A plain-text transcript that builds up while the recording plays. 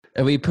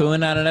Are we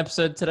pooing out an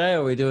episode today, or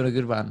are we doing a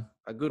good one?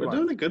 A good We're one.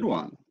 doing a good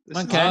one.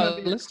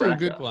 Okay. Let's do a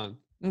good one.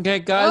 Okay,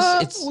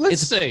 guys,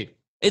 Let's see.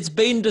 It's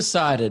been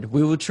decided.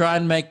 We will try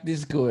and make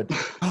this good.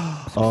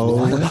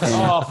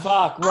 Oh,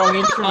 Fuck! Wrong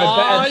intro.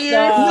 Oh, you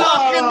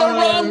fucking the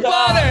wrong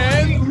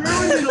button!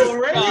 Ruined it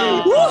already.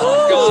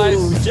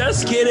 Guys,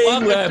 Just kidding.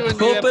 welcome We're to a new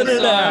pooping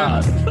it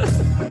out.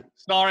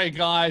 sorry,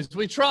 guys.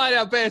 We tried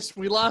our best.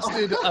 We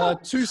lasted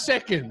 2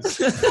 seconds.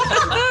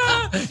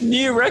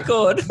 New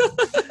record.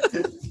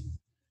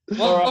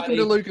 Welcome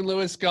to Luke and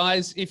Lewis,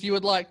 guys. If you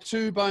would like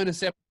 2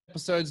 bonus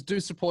episodes, do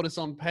support us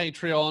on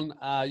Patreon.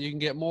 You can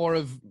get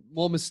more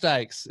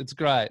mistakes. It's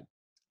great.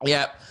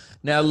 Yep.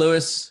 Now,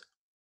 Lewis,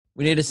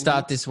 we need to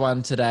start this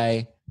one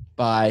today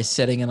by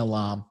setting an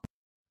alarm.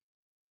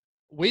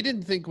 We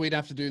didn't think we'd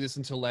have to do this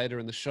until later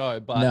in the show,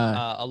 but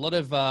No. a lot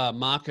of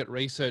market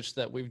research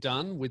that we've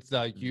done with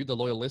you, the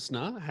loyal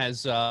listener,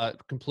 has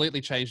completely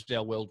changed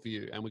our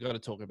worldview, and we've got to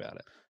talk about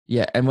it.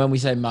 Yeah, and when we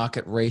say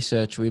market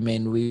research, we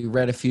mean we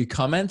read a few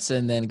comments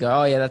and then go,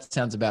 oh, yeah, that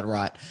sounds about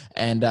right.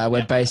 And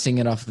we're basing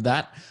it off of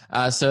that.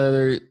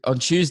 So on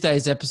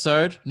Tuesday's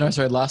episode,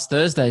 last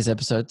Thursday's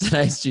episode,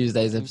 today's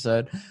Tuesday's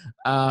episode,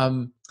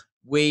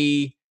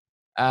 we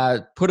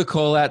put a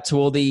call out to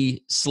all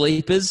the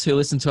sleepers who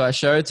listen to our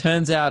show.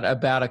 Turns out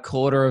about a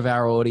quarter of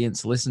our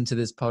audience listen to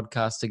this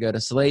podcast to go to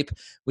sleep.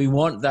 We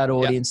want that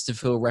audience to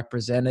feel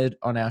represented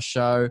on our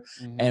show.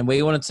 Mm-hmm. And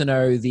we wanted to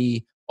know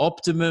the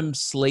optimum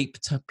sleep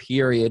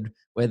period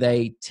where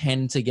they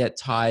tend to get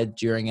tired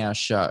during our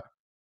show.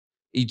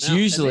 It's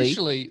usually...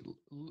 Initially,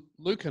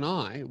 Luke and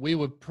I, we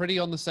were pretty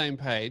on the same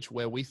page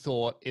where we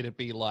thought it'd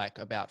be like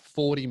about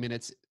 40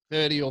 minutes,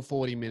 30 or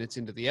 40 minutes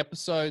into the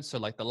episode. So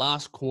like the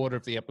last quarter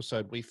of the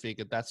episode, we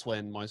figured that's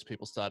when most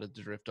people started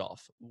to drift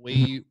off.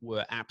 We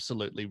were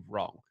absolutely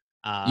wrong.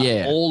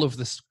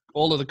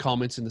 All of the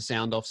comments in the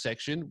sound off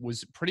section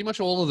was pretty much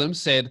all of them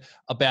said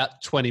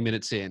about 20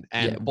 minutes in.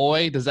 And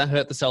boy, does that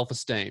hurt the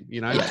self-esteem.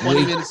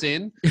 20 minutes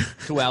in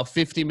to our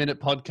 50-minute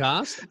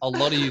podcast, a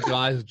lot of you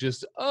guys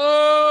just,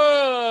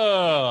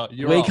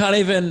 we can't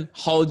even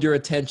hold your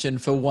attention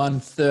for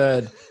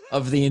 1/3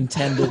 of the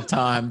intended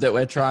time that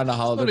we're trying to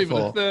hold it for. It's not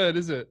even a third,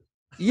 is it?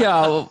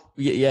 Yeah, well,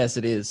 yes,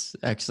 it is,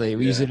 actually.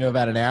 We usually do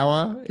about an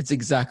hour. It's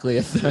exactly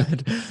a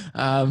third.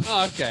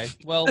 Okay.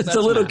 Well, it's that's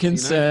a little math,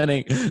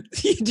 concerning.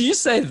 Do you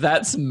say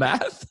that's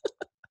math?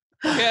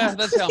 Yeah,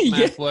 that's how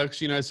math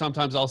works.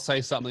 Sometimes I'll say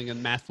something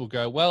and math will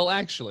go, well,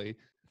 actually.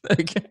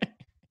 Okay.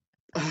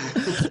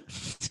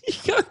 You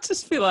can't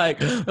just be like,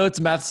 oh, it's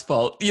math's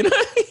fault,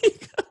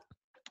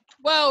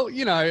 Well,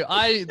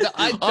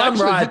 I'm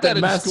right that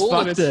maths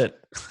fucked it.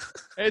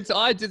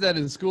 I did that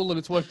in school and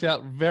it's worked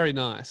out very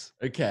nice.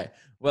 Okay.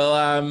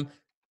 Well,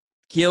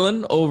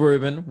 Keelan or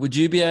Ruben, would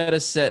you be able to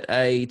set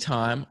a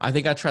time? I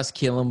think I trust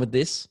Keelan with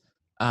this.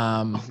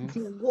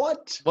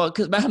 What? Well,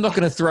 because I'm not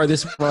going to throw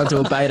this one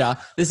to a beta.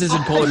 This is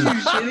important. Are you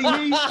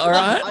shitting me? All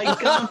right. I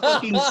can't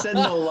fucking set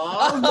an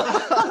alarm.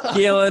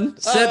 Keelan,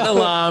 set an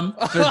alarm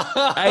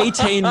for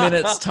 18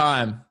 minutes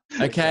time.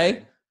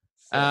 Okay.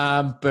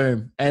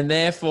 Boom. And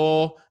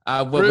therefore,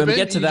 when Ruben, we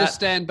get to that, just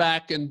stand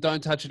back and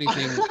don't touch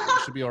anything.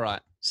 It should be all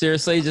right.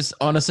 Seriously, just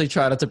honestly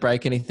try not to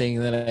break anything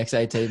in the next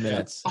 18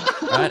 minutes.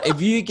 Right?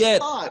 If you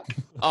get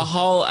a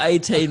whole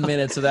 18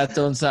 minutes of that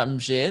doing something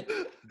shit,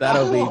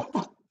 that'll be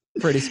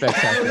pretty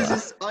spectacular.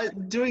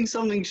 Doing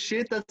something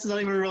shit that's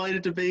not even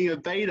related to being a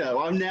beta.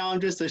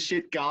 I'm just a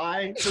shit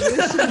guy for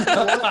this.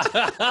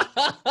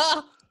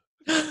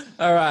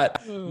 All right.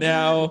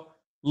 Now,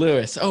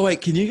 Lewis. Oh,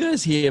 wait. Can you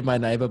guys hear my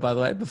neighbor, by the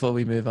way, before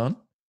we move on?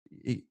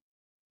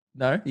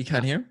 No? You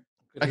can't hear him?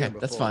 Okay,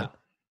 that's fine.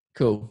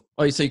 Cool.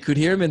 Oh, so you could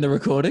hear him in the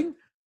recording?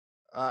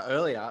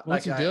 Earlier.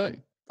 What's he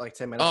doing? Like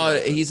 10 minutes Oh,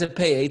 ago. he's a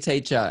PE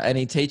teacher and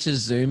he teaches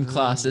Zoom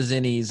classes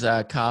in his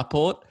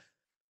carport.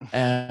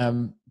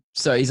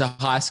 So he's a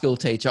high school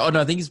teacher. Oh,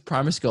 no, I think he's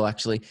primary school,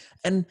 actually.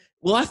 And,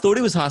 well, I thought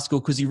he was high school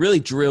because he really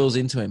drills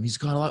into him. He's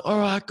kind of like, all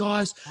right,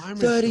 guys,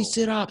 30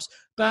 sit-ups,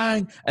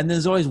 bang. And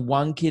there's always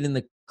one kid in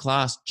the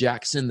class,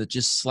 Jackson, that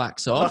just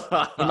slacks off.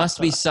 He must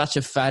be such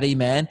a fatty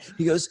man.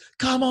 He goes,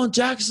 come on,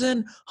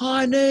 Jackson,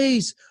 high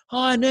knees,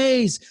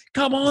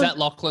 come on. Is that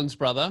Lachlan's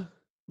brother?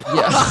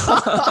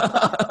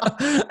 Yeah.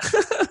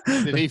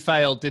 Did he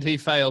fail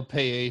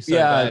PE so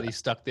bad he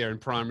stuck there in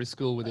primary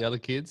school with the other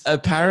kids?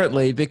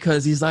 Apparently,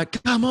 because he's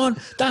like, come on,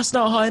 that's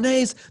not high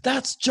knees,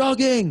 that's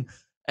jogging.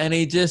 And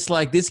he just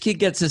this kid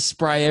gets a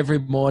spray every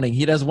morning.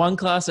 He does one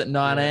class at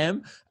 9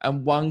 a.m.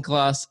 and one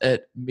class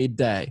at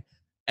midday.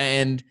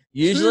 And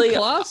usually 2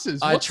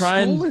 classes? I what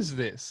try school and, is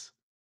this?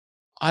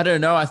 I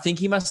don't know. I think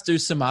he must do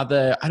some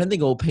other, I don't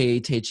think all PE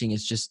teaching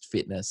is just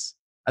fitness.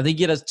 I think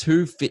he does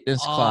 2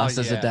 fitness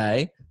classes a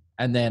day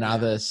and then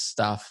other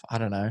stuff. I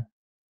don't know.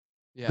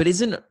 Yeah. But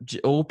isn't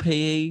all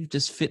PE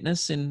just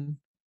fitness in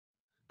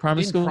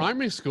primary school? In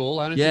primary school,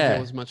 I don't think there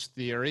was much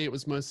theory. It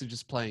was mostly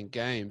just playing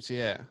games.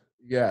 Yeah.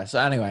 Yeah. So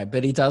anyway,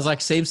 but he does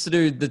seems to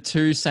do the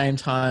 2 same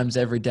times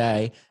every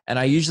day. And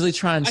I usually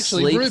try and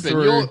sleep Ruben,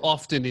 through. You're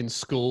often in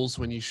schools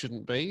when you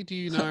shouldn't be. Do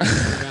you know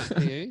about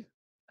PE?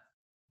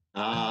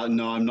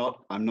 No, I'm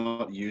not. I'm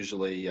not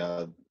usually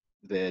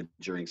there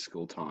during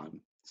school time.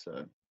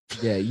 So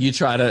Yeah,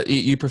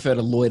 you prefer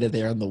to loiter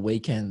there on the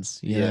weekends.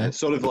 yeah, Yeah.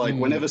 sort of like Mm.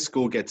 whenever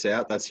school gets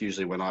out, that's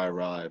usually when I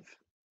arrive.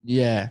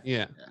 Yeah.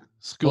 Yeah. Yeah.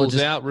 School's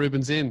just- out,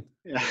 Ruben's in.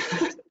 Yeah.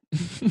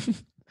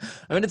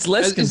 I mean, it's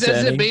less Has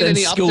concerning there been than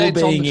any school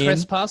updates on being the in.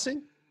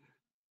 trespassing?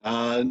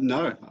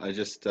 No, I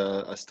just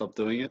I stopped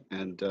doing it,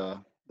 and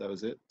that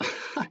was it.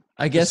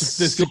 I guess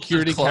The schools are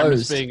security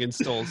cameras closed. being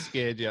installed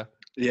scared you.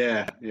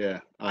 yeah.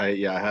 I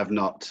have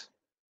not.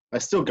 I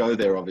still go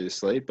there,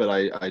 obviously, but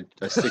I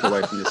stick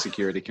away from the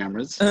security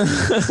cameras.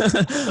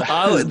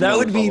 That not a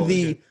would be problem.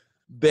 the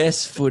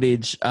best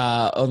footage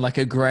on like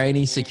a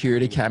grainy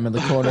security camera in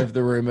the corner of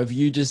the room of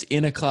you just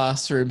in a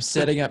classroom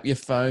setting up your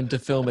phone to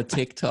film a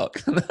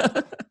TikTok.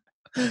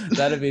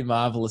 That'd be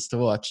marvelous to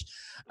watch.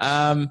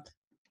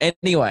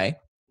 Anyway,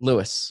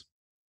 Lewis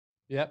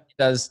Yep.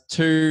 does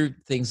 2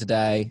 things a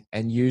day,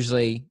 and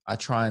usually I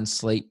try and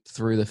sleep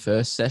through the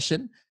first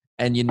session.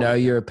 And you know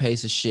you're a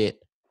piece of shit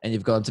and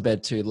you've gone to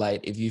bed too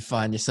late if you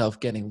find yourself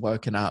getting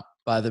woken up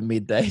by the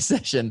midday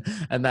session,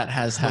 and that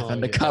has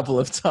happened a yeah. couple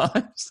of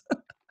times.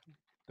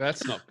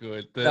 That's not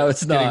good. No,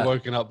 it's getting not.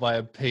 woken up by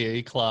a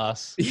PE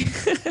class.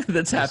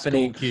 That's of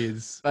happening. School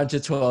kids. Bunch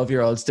of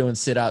 12-year-olds doing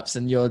sit-ups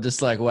and you're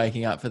just like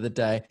waking up for the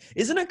day.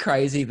 Isn't it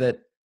crazy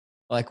that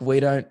like we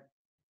don't,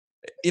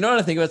 you know what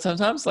I think about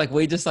sometimes? Like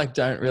we just like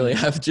don't really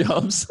have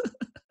jobs.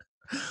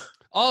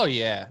 Oh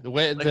yeah,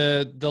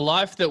 the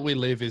life that we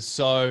live is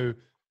so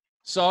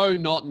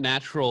not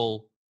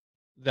natural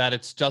that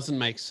it doesn't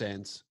make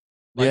sense.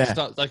 Like,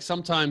 Yeah. like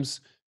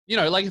sometimes, you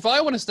know, like if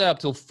I want to stay up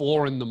till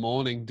 4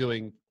 a.m.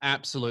 doing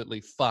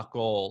absolutely fuck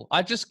all,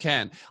 I just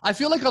can. I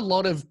feel like a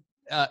lot of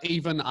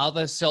even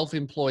other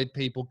self-employed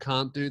people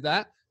can't do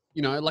that.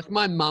 You know, like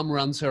my mum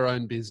runs her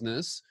own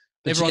business.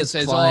 But she Everyone gets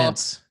says,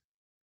 clients.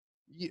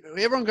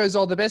 everyone goes,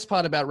 oh, the best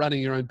part about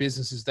running your own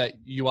business is that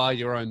you are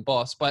your own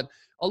boss. But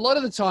a lot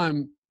of the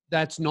time,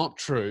 that's not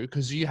true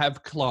because you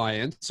have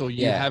clients or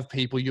you Yeah. have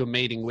people you're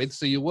meeting with.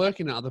 So you're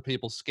working on other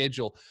people's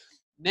schedule.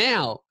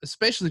 Now,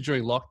 especially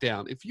during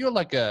lockdown, if you're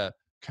like a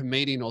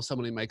comedian or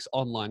someone who makes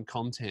online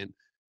content,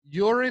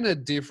 you're in a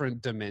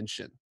different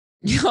dimension.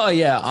 Oh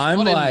yeah,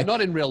 I'm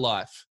Not in real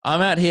life.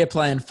 I'm out here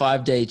playing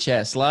 5D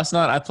chess. Last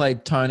night I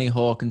played Tony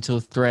Hawk until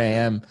 3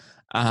 a.m.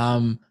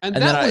 And then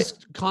that was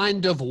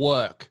kind of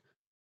work.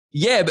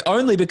 Yeah, but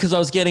only because I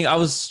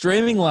was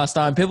streaming last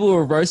night. People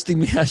were roasting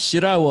me how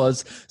shit I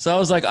was. So I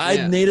was like, I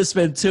Yeah. need to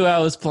spend 2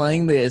 hours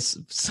playing this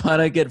so I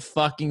don't get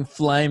fucking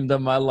flamed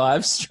on my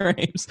live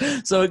streams.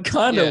 So it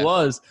kind of Yeah.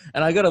 was.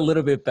 And I got a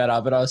little bit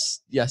better, but I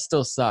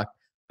still sucked.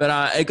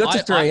 But it got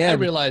to 3 I a.m.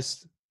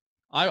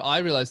 I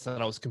realized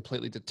that I was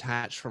completely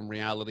detached from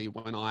reality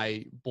when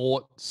I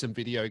bought some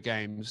video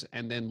games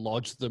and then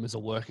lodged them as a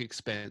work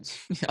expense.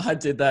 I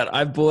did that.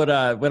 I bought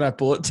when I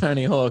bought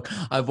Tony Hawk,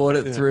 I bought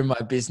it Yeah. through my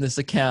business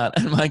account,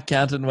 and my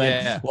accountant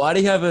went, Yeah. "Why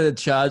do you have a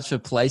charge for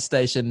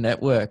PlayStation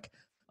Network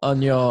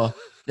on your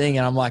thing?"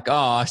 And I'm like, "Oh,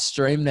 I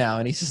stream now."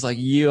 And he's just like,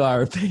 "You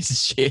are a piece of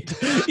shit."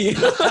 You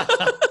know?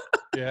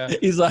 Yeah.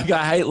 He's like,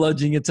 "I hate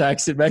lodging a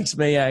tax. It makes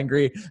me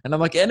angry." And I'm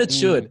like, "And it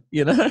should,"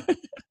 you know?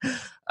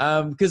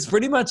 Because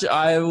pretty much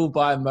I will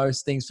buy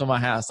most things for my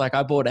house. Like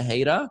I bought a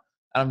heater.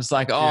 And I'm just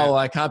like, oh, Yeah. well,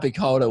 I can't be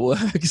cold at work.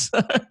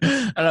 So,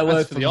 and I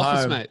work for from the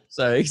office, home. mate.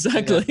 So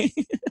exactly.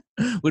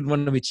 Wouldn't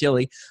want to be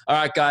chilly. All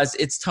right, guys,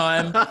 it's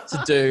time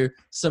to do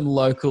some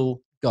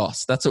local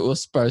goss. That's what we're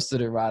supposed to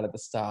do right at the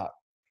start.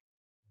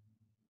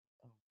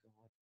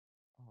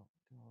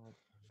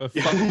 For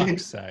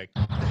fuck's sake.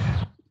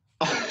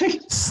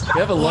 We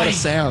have a lot of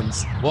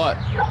sounds. What?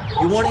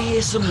 You want to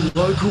hear some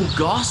local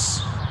goss?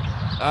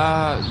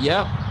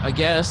 Yep, I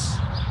guess.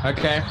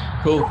 Okay,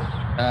 cool.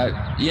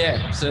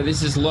 Yeah, so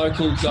this is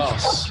local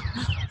goss.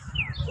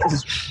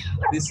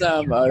 This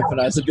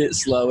opener's a bit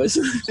slow,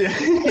 isn't it?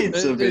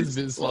 It's It is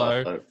a bit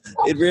slow.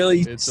 It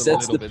really It's a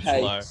sets little the bit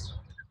pace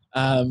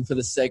for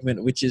the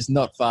segment, which is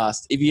not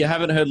fast. If you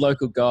haven't heard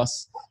local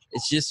goss,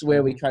 it's just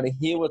where we kind of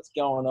hear what's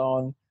going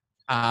on,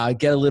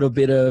 get a little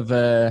bit of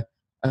a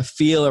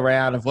feel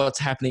around of what's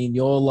happening in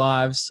your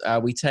lives.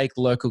 We take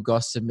local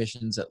goss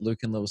submissions at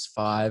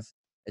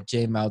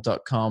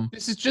lukeandlewis5@gmail.com.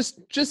 This is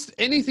just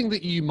anything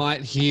that you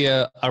might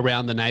hear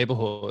around the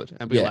neighborhood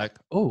and be Yeah. like,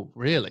 oh,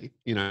 really?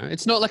 You know,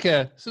 it's not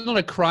a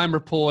crime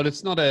report.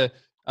 It's not a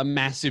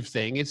massive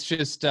thing. It's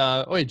just,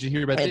 oh, did you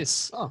hear about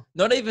It's this? Oh,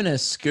 not even a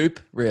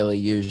scoop, really,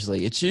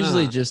 usually. It's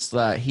usually Nah. just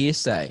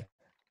hearsay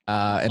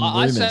and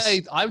I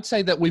rumors. would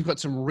say that we've got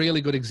some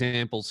really good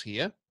examples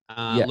here.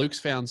 Yeah. Luke's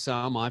found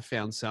some, I've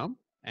found some,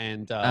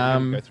 and we're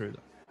Um, gonna go through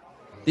them.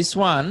 This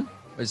one,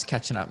 we're just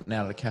catching up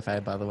now at the cafe,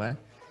 by the way.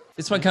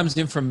 This one comes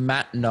in from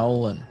Matt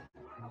Nolan.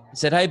 He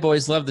said, "Hey,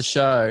 boys, love the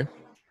show."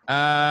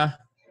 Hang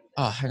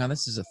on.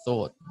 This is a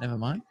thought. Never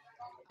mind.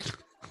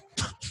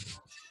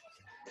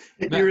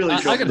 You really I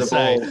dropped gotta the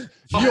say,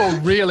 ball. you're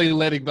really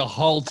letting the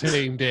whole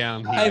team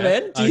down here. Hey,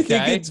 man, do you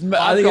think okay? it's...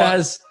 I think it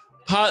has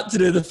part to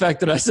do with the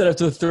fact that I set up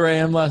till 3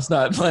 a.m. last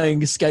night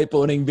playing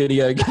skateboarding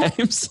video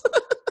games.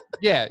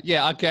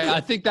 Yeah. Okay. I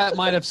think that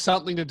might have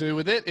something to do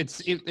with it.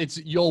 It's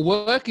your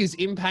work is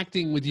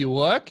impacting with your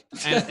work,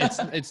 and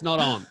it's not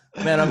on.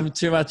 Man, I'm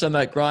too much on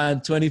that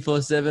grind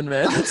 24/7,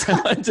 man. That's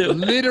how I do it.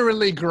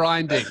 Literally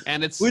grinding,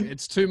 and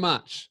it's too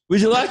much. Would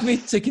you like me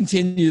to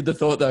continue the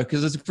thought though?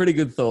 Because it's a pretty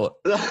good thought.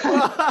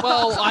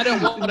 Well, I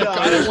don't want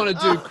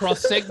to do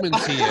cross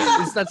segments here.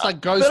 That's like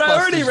Ghostbusters. But I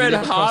already you read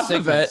never cross half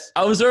of it. segments.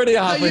 I was already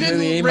No, halfway you through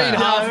the didn't email. read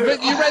half of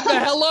it. You read the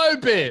hello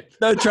bit.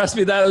 No, trust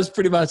me, that was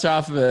pretty much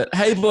half of it.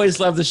 Hey, boys,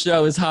 love the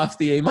show is half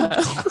the email.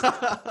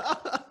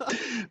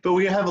 But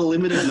we have a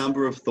limited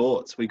number of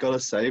thoughts. We got to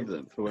save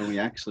them for when we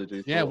actually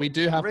do. Yeah, we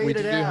do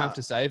have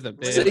to save them.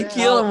 So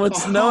Keelan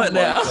wants to know it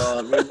now.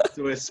 Oh my God,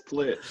 we're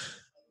split.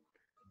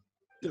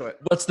 Do it.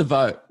 What's the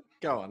vote?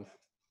 Go on.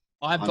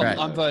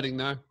 I'm voting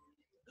no.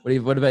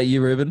 What about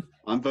you, Ruben?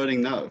 I'm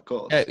voting no, of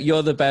course. Okay,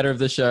 you're the batter of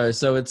the show,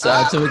 so it's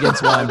 2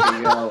 against 1.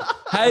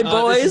 Hey, This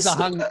boys, is a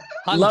hung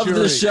love jury.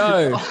 the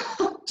show.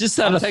 Just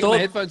had I'm a taking my thought.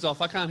 headphones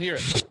off. I can't hear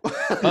it.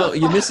 Oh,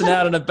 you're missing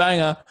out on a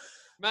banger.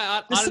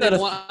 Man, Just I had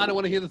don't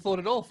want to hear the thought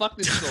at all. Fuck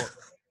this thought.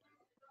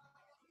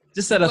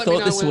 Just had a Let me thought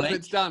know this when week.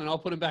 it's done, and I'll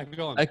put it back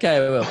on. Okay,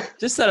 well,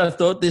 just had a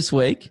thought this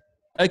week.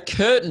 Are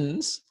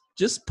curtains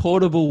just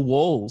portable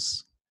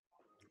walls?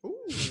 Ooh.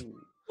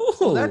 Ooh.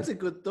 Well, that's a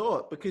good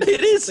thought because It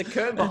is. the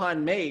curtain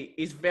behind me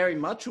is very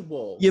much a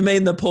wall. You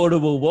mean the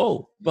portable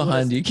wall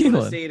behind you, Want to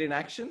Keelan? see it in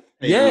action?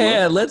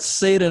 Yeah, let's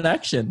see it in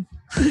action.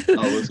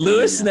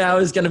 Lewis now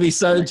is going to be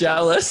so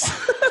jealous.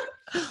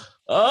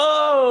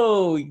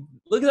 Oh,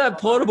 look at that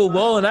portable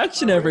wall in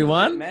action, Oh,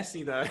 everyone.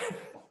 Messy though.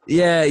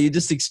 Yeah, you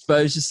just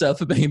exposed yourself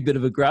for being a bit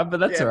of a grub, but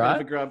that's Yeah, all bit of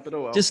right. a grub, but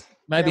oh well. Just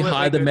maybe Yeah, we're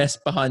hide the good. mess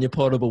behind your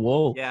portable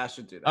wall. Yeah, I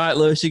should do that. All right,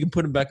 Lewis, you can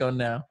put him back on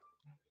now.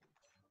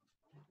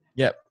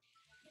 Yep.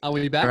 Are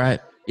we back? All right.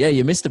 Yeah,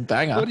 you missed a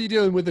banger. What are you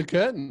doing with the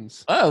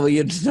curtains? Oh, well,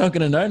 you're just not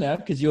going to know now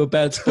because you're a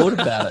bad sport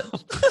about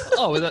it.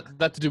 Oh, was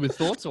that to do with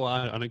thoughts, or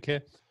I don't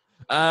care.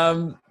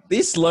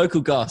 This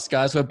local goss,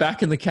 guys, we're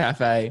back in the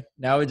cafe.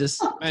 Now we're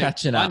just Man,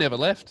 catching I up. never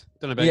left.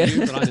 Don't know about Yeah. you,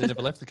 but I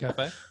never left the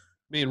cafe.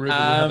 Me and Ruben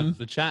were having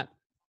the chat.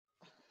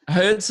 I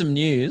heard some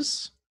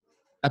news.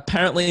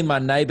 Apparently, my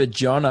neighbor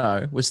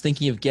Jono was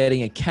thinking of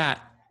getting a cat,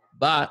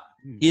 but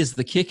here's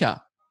the kicker.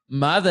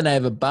 My other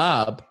neighbor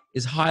Barb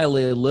is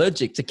highly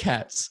allergic to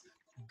cats.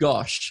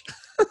 Gosh.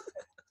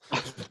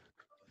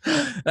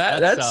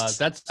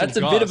 That's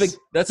some a bit of a goss.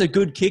 that's a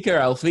good kicker,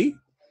 Alfie.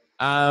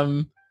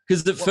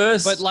 Because at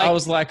first but like- I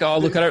was like, oh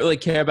look, I don't really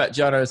care about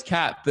Jono's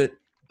cat, but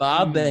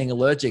Barb being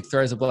allergic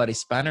throws a bloody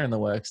spanner in the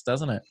works,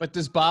 doesn't it? But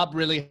does Barb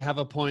really have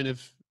a point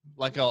of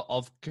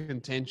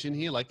contention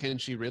here? Like, can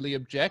she really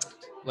object?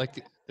 Like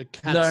the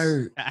cat's No,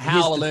 here's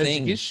how the allergic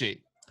thing. is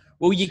she?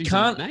 Well, you She's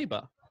can't a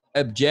neighbor.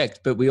 object,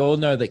 but we all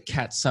know that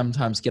cats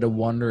sometimes get a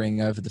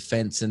wandering over the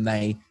fence, and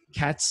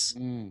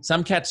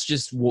some cats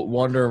just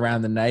wander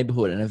around the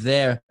neighborhood, and if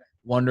they're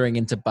wandering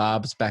into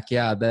Barb's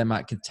backyard, they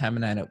might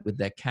contaminate it with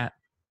their cat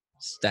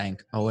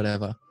stank or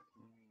whatever.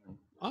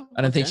 Oh,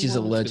 I don't think okay. she's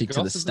Well, that's allergic good to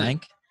the goss, isn't it?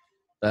 stank,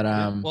 but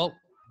Yeah, well,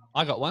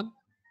 I got one.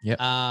 Yep.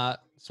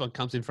 This one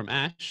comes in from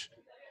Ash.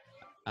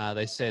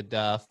 They said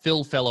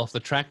Phil fell off the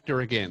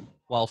tractor again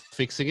while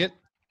fixing it,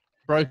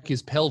 broke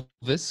his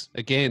pelvis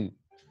again.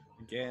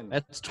 Again.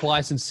 That's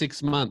twice in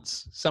 6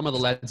 months. Some of the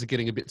lads are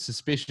getting a bit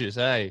suspicious.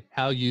 Hey,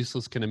 how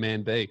useless can a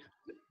man be?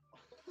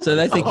 so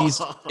they think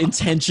he's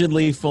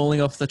intentionally falling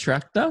off the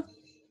tractor.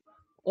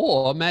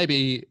 Or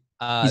maybe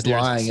He's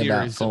there's lying a about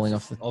series falling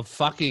off the. of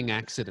fucking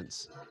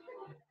accidents.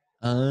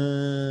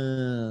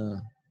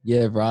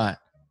 Yeah, right.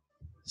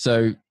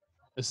 So They're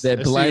A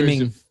series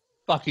blaming- of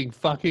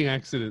fucking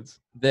accidents.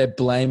 they're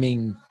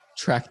blaming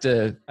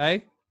tractor.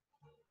 Hey,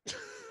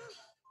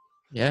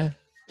 Yeah.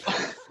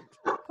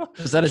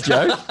 Was that a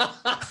joke?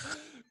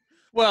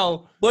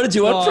 well, What did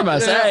you want Oh, from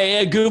us? yeah. Hey,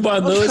 yeah, good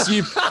one, Lewis.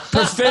 You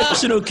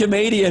professional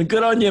comedian.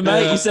 Good on you,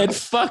 mate. Yeah. You said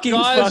fucking.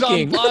 guys,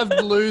 I'm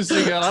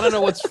losing it. I don't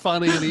know what's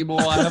funny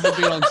anymore. I haven't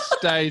been on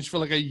stage for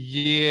like a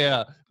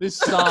year. This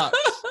sucks.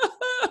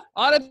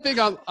 I don't think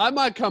I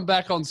might come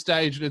back on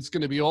stage and it's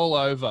going to be all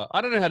over.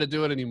 I don't know how to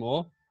do it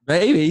anymore.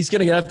 Maybe he's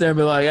gonna get up there and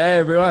be like, "Hey,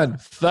 everyone,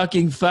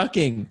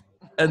 fucking,"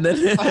 and then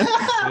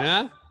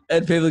Yeah.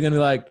 and people are gonna be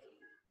like,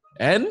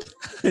 "And?"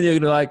 and you're gonna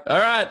be like, "All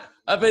right,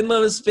 I've been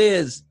Lewis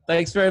Spears.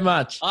 Thanks very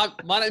much."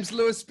 My name's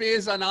Lewis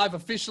Spears and I've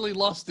officially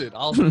lost it.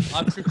 I've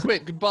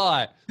quit.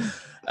 Goodbye.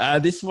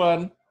 This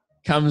one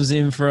comes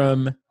in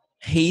from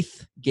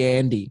Heath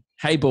Gandy.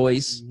 Hey,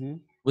 boys.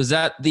 Was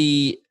at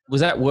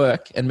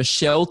work, and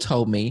Michelle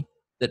told me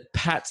that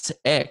Pat's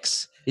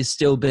ex is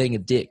still being a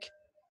dick.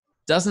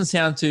 Doesn't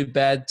sound too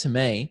bad to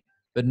me,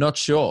 but not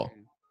sure. ...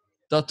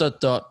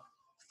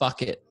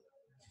 Fuck it.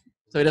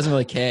 So he doesn't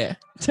really care,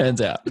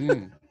 turns out.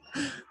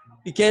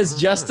 He cares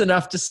just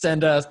enough to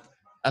send us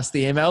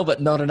the email,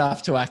 but not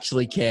enough to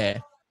actually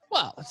care.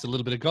 Well, that's a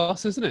little bit of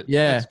goss, isn't it?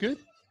 Yeah. That's good.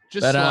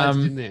 Just But, slides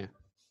in there.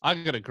 I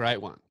got a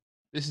great one.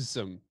 This is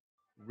some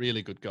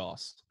really good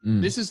goss.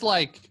 Mm. This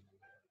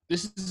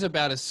is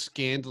about as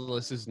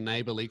scandalous as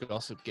neighborly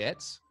gossip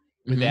gets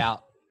Mhm.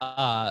 without,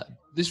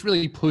 this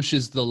really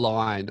pushes the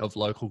line of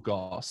local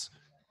goss.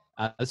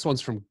 This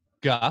one's from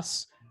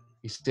Gus.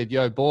 He said,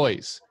 "Yo,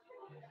 boys,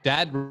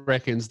 Dad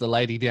reckons the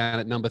lady down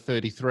at number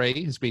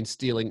 33 has been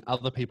stealing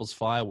other people's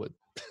firewood."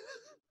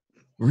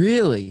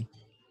 Really?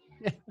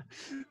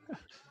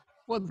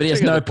 What, But he has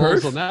check out no the balls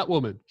proof? on that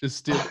woman.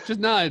 Just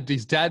no.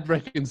 His dad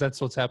reckons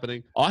that's what's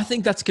happening. I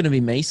think that's going to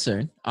be me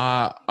soon.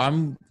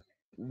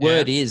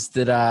 Word is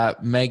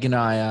that Meg and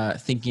I are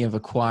thinking of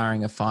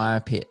acquiring a fire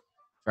pit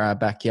for our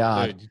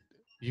backyard. Dude,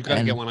 you got to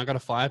And- get one. I got a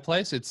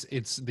fireplace.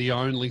 It's the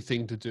only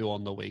thing to do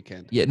on the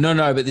weekend. Yeah, no,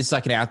 but it's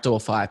like an outdoor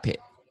fire pit.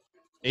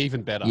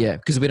 Even better. Yeah,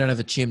 because we don't have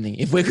a chimney.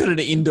 If we got an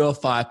indoor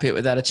fire pit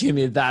without a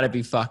chimney, that'd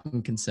be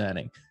fucking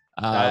concerning.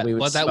 That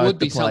That would would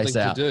be something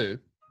to do.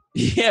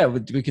 Yeah,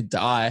 we could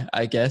die.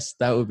 I guess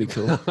that would be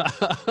cool.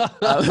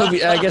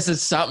 I guess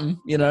it's something,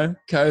 COVID,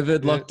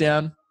 Yeah.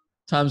 lockdown,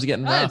 times are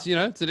getting Hey, rough.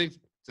 it's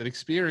an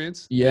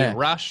experience. Yeah. A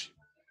rush.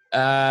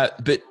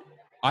 But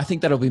I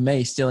think that'll be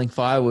me stealing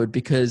firewood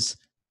because,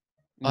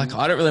 like,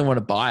 I don't really want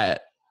to buy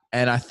it,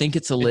 and I think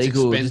it's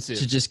illegal to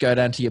expensive. just go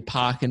down to your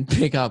park and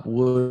pick up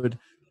wood.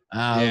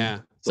 Yeah.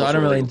 So I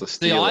don't really.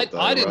 See,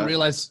 I didn't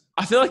realize.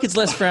 I feel like it's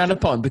less frowned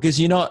upon because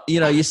you're not,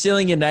 you're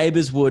stealing your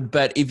neighbor's wood,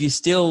 but if you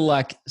steal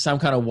like some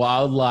kind of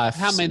wildlife,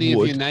 How many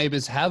wood, of your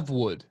neighbors have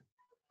wood?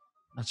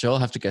 not sure. I'll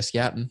have to go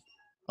scouting.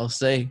 I'll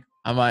see.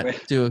 I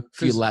might do a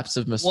few 'Cause- laps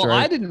of my street. Well,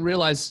 I didn't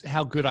realize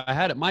how good I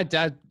had it. My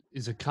dad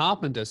is a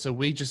carpenter, so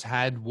we just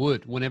had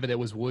wood. Whenever there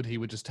was wood, he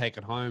would just take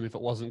it home. If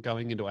it wasn't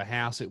going into a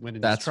house, it went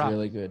in his That's truck.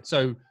 really good.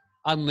 So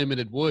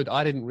unlimited wood.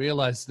 I didnn't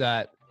realize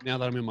that now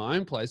that I'm in my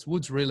own place,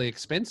 wood's really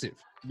expensive.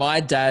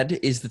 My dad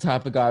is the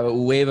type of guy.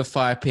 We have a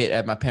fire pit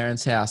at my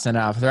parents' house, and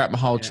throughout my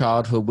whole Yeah.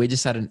 childhood, we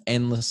just had an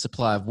endless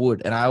supply of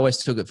wood, and I always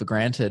took it for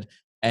granted.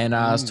 And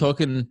I was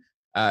talking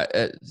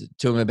to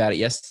him about it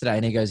yesterday,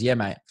 and he goes, "Yeah,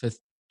 mate, for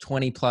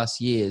 20 plus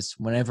years,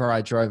 whenever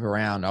I drove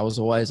around, I was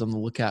always on the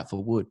lookout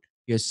for wood.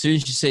 He goes, as soon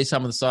as you see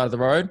some on the side of the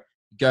road,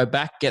 you go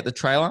back, get the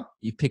trailer,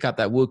 you pick up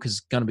that wood because it's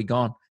going to be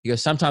gone." He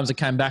goes, "Sometimes I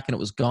came back and it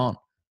was gone."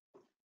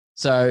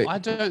 So I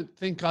don't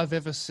think I've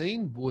ever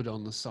seen wood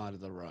on the side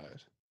of the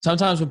road.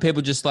 sometimes when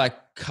people just like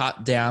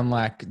cut down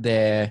like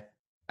their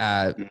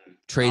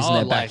trees in Oh,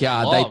 their like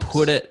backyard, logs.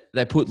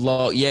 they put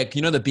log. Yeah,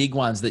 the big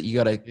ones that you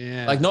got to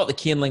Yeah. like, not the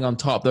kindling on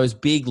top. Those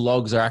big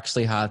logs are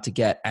actually hard to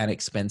get and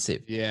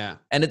expensive. Yeah.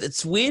 And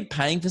it's weird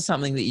paying for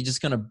something that you're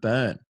just going to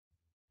burn.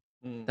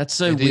 Mm. That's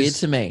so It weird is.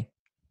 to me.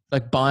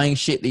 Like buying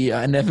shit that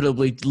you're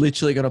inevitably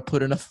literally going to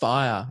put in a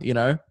fire,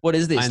 What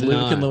is this? I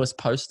Luke and know. Lewis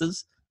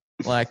posters?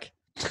 Like,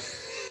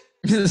 this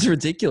is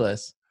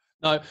ridiculous.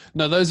 No,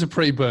 those are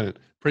pre-burnt.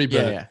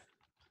 Yeah.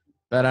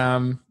 But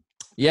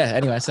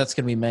anyway, so that's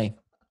going to be me.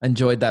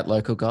 Enjoyed that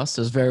local goss.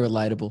 It was very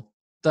relatable.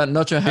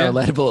 Not sure how Yeah.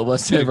 relatable it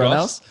was to Bit of everyone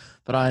goss. else,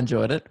 but I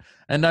enjoyed it.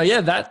 And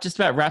that just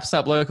about wraps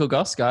up local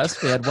goss, guys.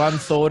 We had one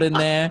thought in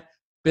there,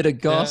 bit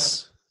of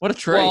goss. What a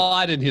treat. Well,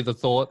 I didn't hear the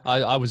thought.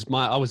 I was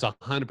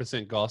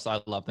 100% goss.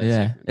 I love that.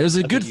 Yeah. segment. It was a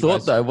I good think you thought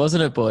guys- though,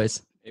 wasn't it,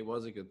 boys? It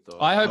was a good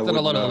thought. I hope I that a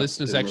would lot of not-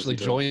 listeners didn't actually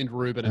listen to it. joined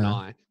Ruben and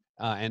Yeah.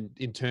 I, and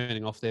in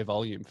turning off their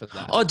volume for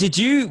that. Oh,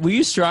 were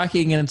you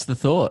striking against the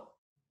thought?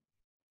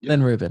 Yep.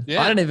 Then Ruben.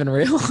 Yeah. I didn't even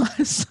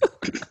realize.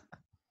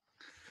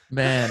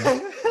 Man,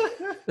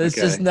 there's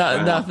Okay, just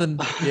wow. nothing.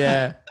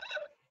 Yeah.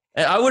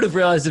 I would have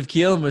realized if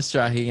Keelan was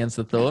striking against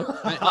the thought.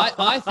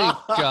 I think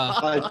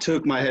I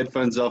took my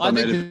headphones off. I, I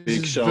made a think big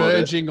this is show of it.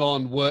 verging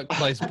on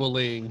workplace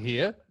bullying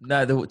here.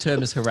 No, the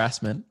term is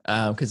harassment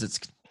because it's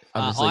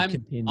obviously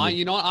continued.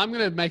 You know what? I'm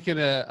going to make it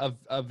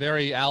a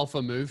very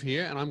alpha move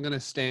here, and I'm going to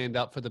stand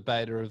up for the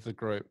beta of the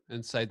group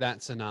and say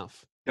that's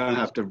enough. You don't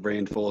have to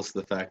reinforce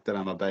the fact that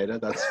I'm a beta.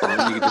 That's fine.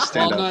 You can just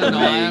stand Well, up no, for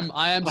no,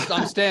 me.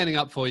 I'm standing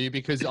up for you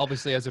because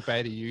obviously as a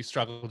beta you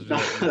struggle to do it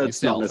That's not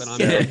yourself, and I'm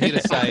necessary. here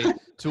to say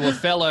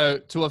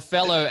to a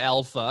fellow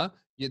alpha,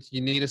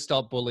 you need to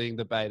stop bullying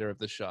the beta of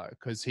the show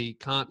because he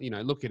can't.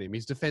 Look at him;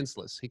 he's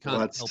defenseless. He can't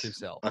That's- help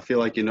himself. I feel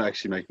like you're not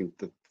actually making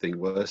the thing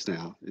worse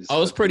now. I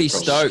was pretty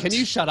stoked. Can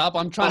you shut up?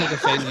 I'm trying to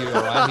defend you,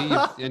 all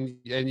right? And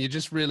you're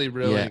just really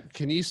ruining. Yeah.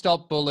 Can you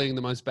stop bullying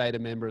the most beta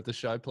member of the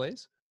show,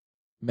 please?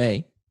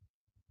 Me,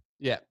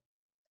 Yeah.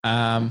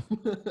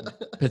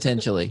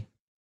 potentially.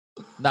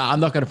 No, I'm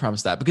not going to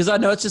promise that because I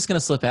know it's just going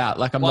to slip out.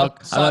 Like I'm Well,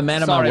 I'm a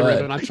man of sorry, my word.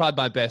 Ruben, I tried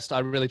my best. I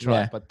really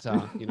tried, Yeah. but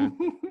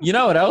You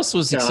know what else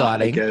was Yeah, I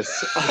exciting?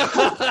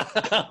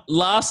 guess.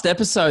 Last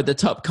episode, the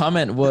top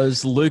comment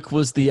was Luke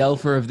was the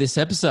alpha of this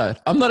episode.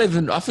 I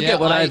forget Yeah,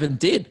 what I even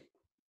did.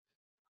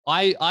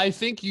 I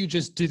think you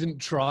just didn't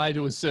try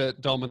to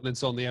assert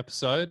dominance on the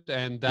episode,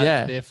 and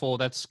therefore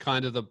that's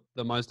kind of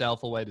the most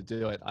alpha way to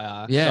do it.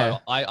 Yeah.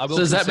 So I will So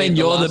does that concede mean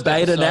you're the last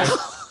beta now?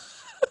 episode-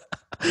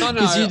 No,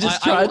 Because you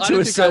just I tried don't to think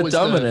I assert was the-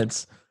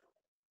 dominance.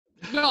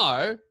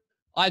 No,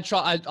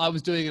 I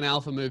was doing an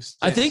alpha move.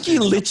 I think you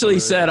literally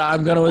said,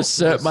 I'm going to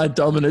assert my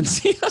dominance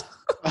here.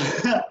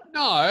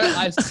 No,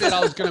 I said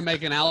I was going to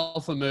make an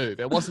alpha move.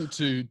 It wasn't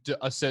to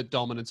assert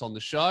dominance on the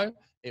show.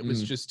 It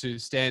was just to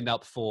stand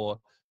up for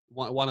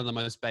one of the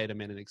most beta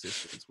men in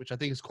existence, which I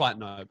think is quite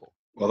noble.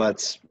 Well,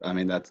 that's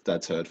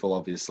hurtful,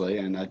 obviously,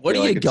 and I What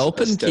feel are you like it's a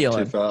gulping, step Keelan?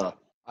 Too far.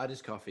 I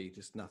just coffee,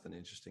 just nothing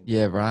interesting.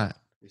 Yeah, right.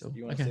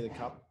 You want to Okay. see the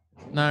cup?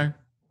 No,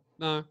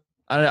 No.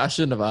 I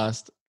shouldn't have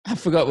asked. I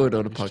forgot we were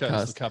doing a Just chose the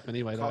podcast. cup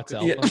anyway. That's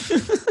Cockatoo. Alpha.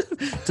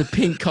 Yeah. It's a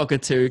pink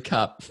cockatoo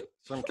cup.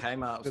 From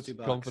Kmart. It was That's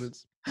 $2.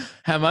 confidence.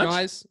 How much?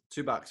 Guys,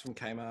 $2 from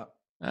Kmart.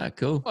 Ah,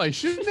 cool. oh,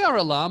 shouldn't our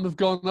alarm have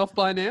gone off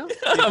by now?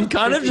 I'm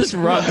kind of just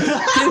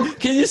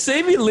can you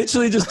see me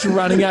literally just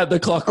running out the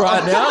clock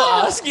right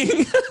now, asking,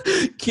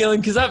 Keelan,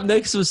 because up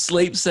next was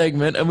sleep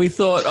segment, and we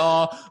thought,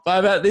 by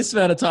about this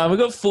amount of time, we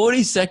got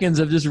 40 seconds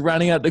of just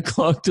running out the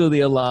clock till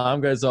the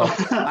alarm goes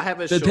off. I have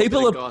a The short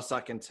people bit of are- goss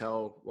I can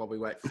tell while we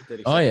wait for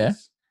 30 Oh, yeah?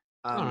 seconds.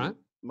 All right.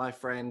 My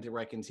friend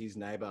reckons his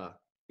neighbor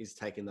is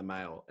taking the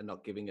mail and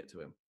not giving it to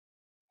him.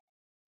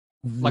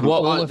 Like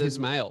what all of his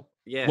mail.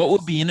 Yeah. what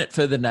would be in it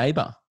for the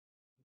neighbor?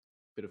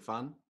 Bit of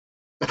fun.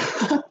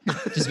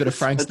 Just a bit of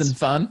Frankston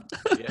fun.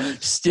 Yeah.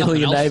 Steal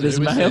Nothing your else to neighbor's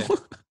do, is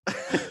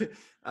mail.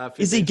 there?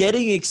 Is he 15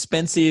 getting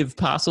expensive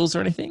parcels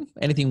or anything?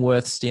 Anything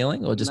worth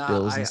stealing, or just Nah,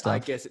 bills I and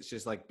stuff? guess it's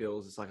just like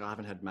bills. It's like I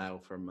haven't had mail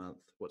for a month.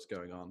 What's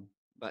going on?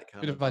 That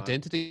kind Bit of vibe.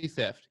 identity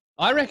theft.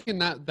 I reckon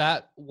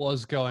that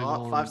was going Oh,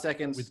 on 5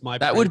 seconds. with my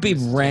That would be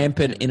previous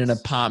rampant in an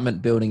tenants.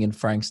 apartment building in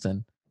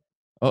Frankston.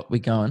 Oh, we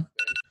going.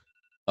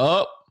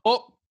 Oh,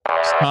 Oh,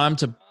 it's time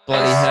to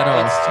bloody head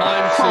it's off.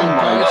 time to Come go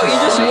on. to Oh, you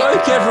just sleep.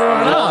 woke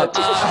everyone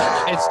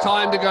up. It's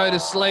time to go to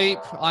sleep.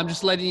 I'm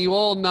just letting you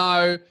all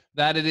know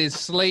that it is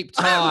sleep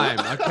time,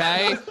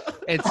 okay?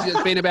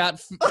 It's been about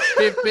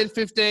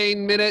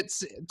 15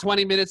 minutes,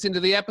 20 minutes into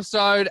the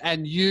episode,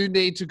 and you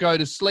need to go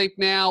to sleep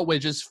now. We're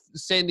just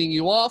sending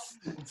you off.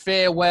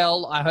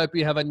 Farewell. I hope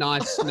you have a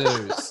nice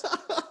snooze.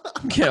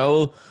 Okay,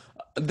 well,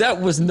 that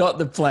was not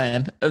the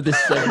plan of this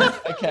segment,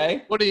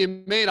 okay? What do you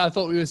mean? I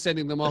thought we were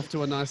sending them off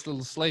to a nice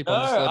little sleep.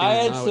 I'm just No, I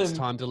letting had them know it's some-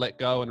 time to let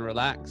go and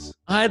relax.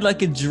 I had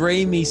like a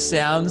dreamy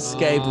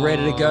soundscape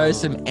ready to go,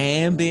 some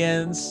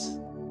ambience,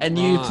 and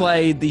you Right.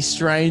 played the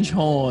strange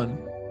horn.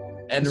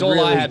 And Because all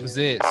really, I had was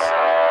this.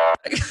 I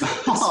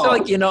feel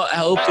like you're not Does that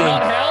helping.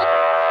 not help?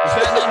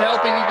 Is that not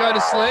helping you go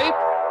to sleep?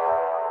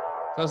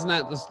 Doesn't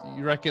that just,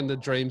 you reckon the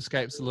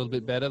dreamscape's a little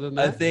bit better than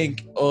I that?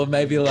 think, or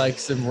maybe like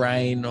some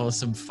rain or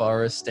some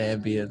forest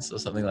ambience or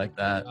something like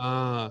that.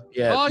 Ah.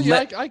 Yeah. Oh,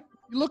 yeah.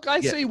 let- I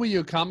Yeah. see where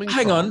you're coming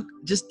Hang from. on,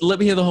 just let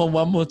me hear the horn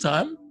one more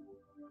time.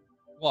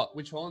 What?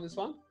 Which horn? This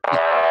one?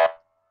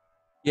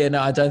 Yeah,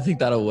 no, I don't think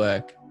that'll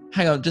work.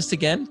 Hang on, just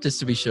again, just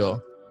to be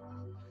sure.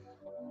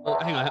 Well,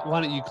 hang on.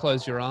 Why don't you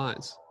close your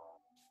eyes?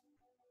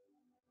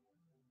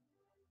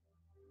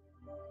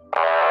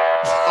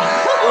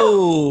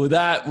 Oh,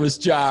 that was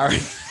jarring.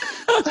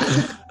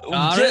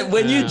 Jarring?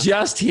 When you Yeah.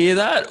 just hear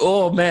that,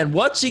 oh man,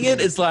 watching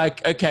it, it's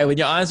like, okay, when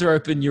your eyes are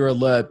open, you're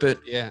alert, but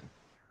Yeah.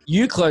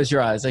 you close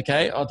your eyes,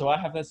 okay? Oh, do I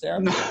have that, Sarah?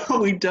 No,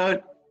 we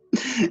don't.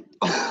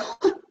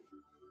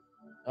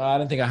 Oh, I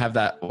don't think I have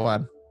that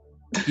one.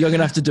 You're going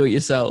to have to do it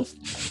yourself.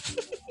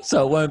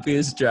 So it won't be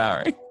as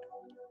jarring.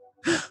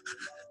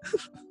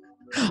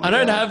 I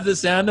don't have the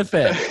sound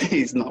effect.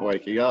 He's not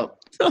waking up.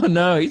 Oh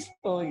no, he's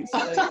falling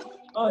asleep.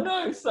 Oh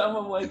no,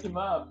 someone wake him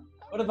up.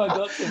 What have I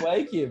got to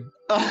wake him?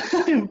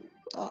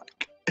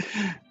 Fuck.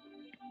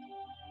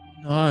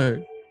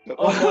 No.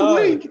 Oh, no.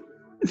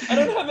 I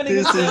don't have any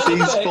He's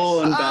sound effects.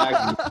 fallen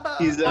back.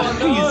 He's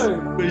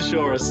no. for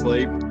sure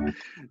asleep.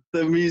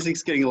 The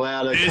music's getting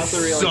louder. Cut This the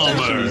relaxation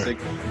summer. music.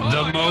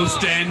 The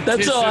most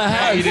That's all I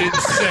have.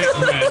 anticipated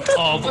segment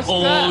of What's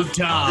all that?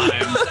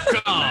 time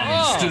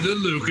comes to the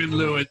Luke and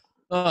Lewis.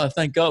 Oh,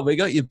 thank God, we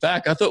got you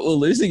back. I thought we were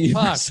losing you for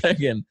a Fuck.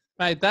 second.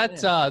 Mate,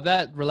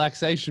 that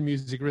relaxation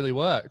music really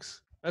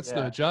works. That's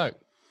Yeah. no joke.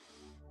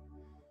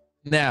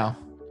 Now,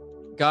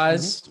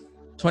 guys,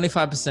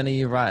 25% of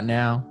you right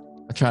now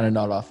are trying to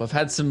nod off. We've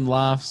had some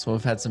laughs,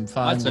 we've had some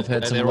fun, That's we've had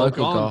okay. some They're all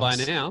local gone by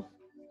goss. now.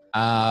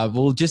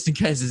 Well, just in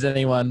case there's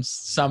anyone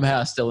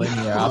somehow still in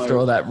here after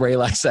all that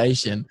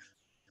relaxation,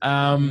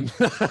 now's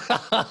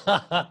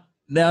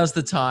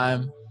the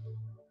time.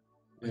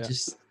 We Yeah.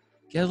 just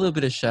get a little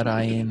bit of shut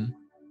eye in,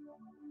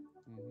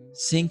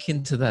 sink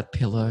into that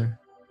pillow,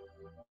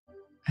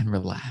 and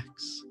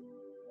relax.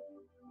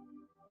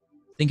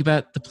 Think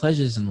about the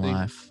pleasures in Think-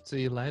 life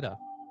See you later.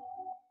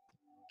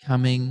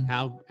 coming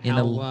How In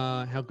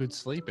how good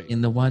sleeping?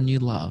 in the one you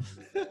love.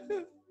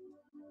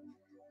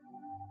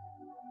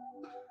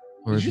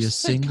 Or Did if you you're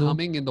just say single.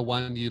 coming in the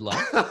one you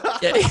love?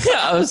 Yeah,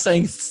 I was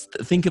saying,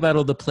 think about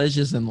all the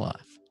pleasures in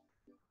life.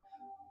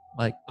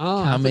 Like,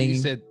 Oh, Coming- I thought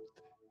you said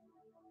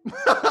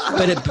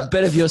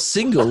but if you're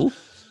single,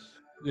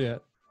 yeah.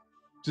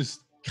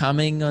 Just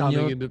coming on coming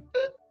your into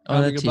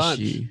on a coming a bunch.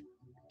 tissue,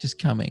 just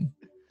coming.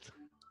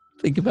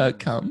 Think about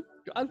come.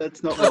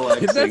 That's not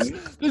relaxing.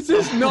 This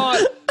is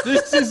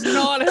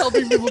not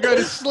helping people go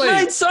to sleep.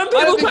 Mate, some I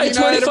don't people think pay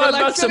you know how to $25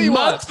 relax a anyone.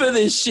 month for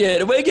this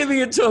shit. We're giving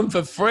it to them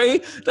for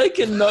free. They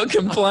cannot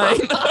complain.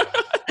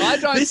 I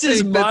don't This think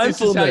is that this is how you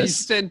mindfulness.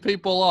 send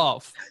people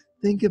off.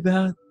 Think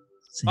about.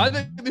 I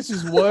think this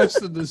is worse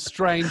than the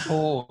strange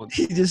horn.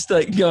 you just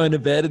like going to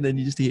bed and then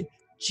you just hear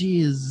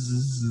cheers.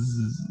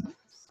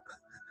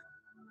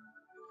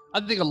 I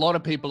think a lot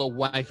of people are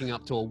waking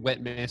up to a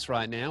wet mess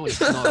right now, and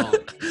it's not on.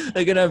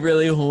 They're gonna have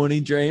really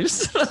horny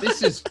dreams.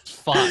 This is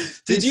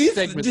fucked. Did This you-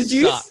 segment did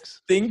you-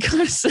 sucks. think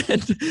I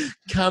said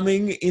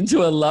coming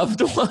into a loved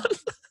one.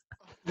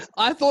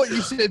 I thought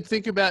you said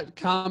think about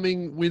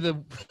coming with a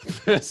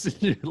person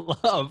you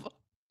love.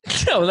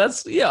 No,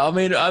 that's I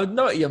mean, I'm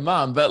not your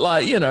mum, but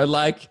like a I didn't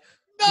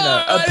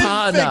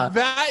partner, think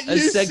that. a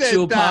You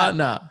sexual said that.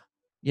 partner.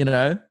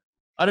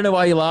 I don't know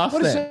why you laughed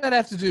What does there. that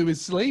have to do with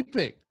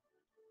sleeping? I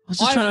was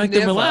just I've trying to make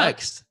them never-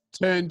 relaxed.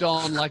 Turned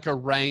on like a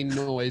rain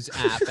noise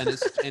app, and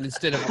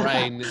instead of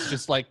rain, it's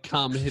just like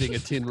cum hitting a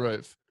tin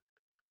roof.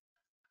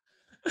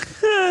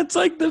 It's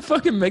like the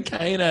fucking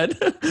McCain ad.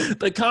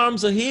 The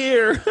calms are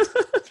here.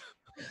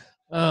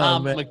 Oh,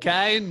 man.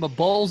 McCain, my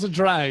balls are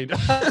drained.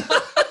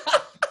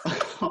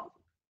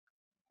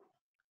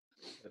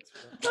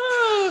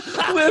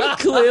 We've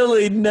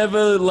clearly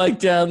never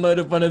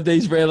downloaded one of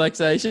these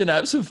relaxation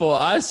apps before.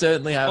 I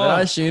certainly haven't.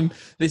 I assume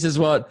this is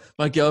what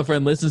my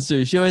girlfriend listens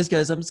to. She always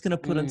goes, I'm just going to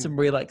put on some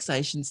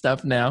relaxation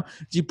stuff now.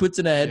 She puts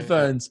in her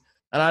headphones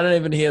and I don't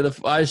even hear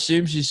I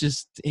assume she's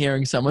just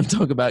hearing someone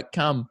talk about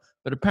cum,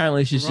 but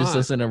apparently she's just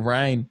listening to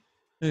rain.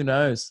 Who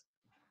knows?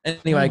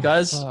 Anyway,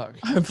 guys,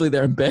 hopefully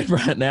they're in bed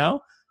right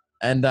now.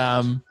 And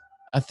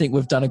I think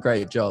we've done a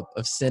great job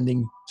of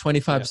sending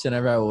 25%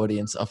 of our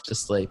audience off to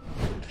sleep.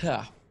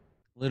 A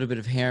little bit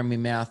of hair in my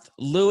mouth.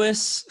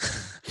 Lewis,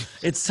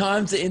 it's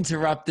time to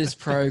interrupt this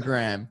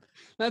program.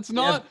 That's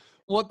not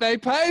what they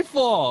pay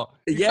for.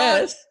 You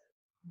Yes.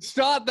 can't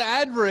start the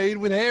ad read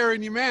with hair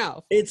in your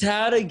mouth. It's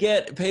how to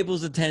get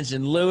people's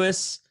attention.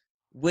 Lewis,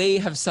 we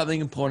have something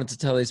important to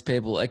tell these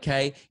people,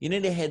 okay? You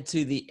need to head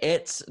to the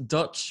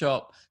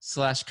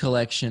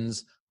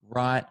ets.shop/collections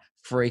right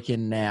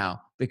freaking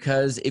now.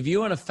 Because if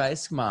you want a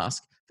face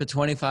mask for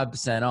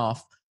 25%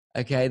 off,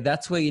 okay,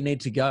 that's where you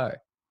need to go.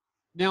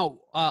 Now,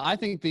 I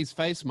think these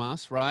face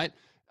masks, right,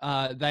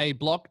 they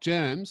block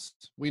germs.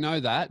 We know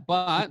that.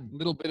 But a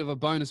little bit of a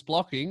bonus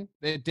blocking,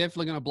 they're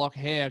definitely going to block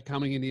hair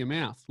coming into your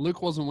mouth.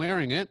 Luke wasn't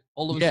wearing it.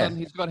 All of a sudden,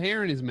 he's got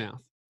hair in his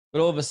mouth.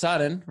 But all of a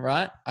sudden,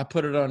 right, I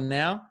put it on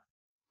now.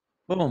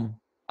 Boom.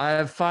 I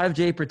have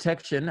 5G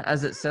protection,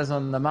 as it says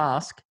on the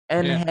mask,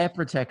 and hair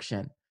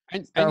protection.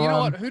 And So, you know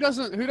what? Who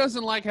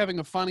doesn't like having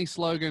a funny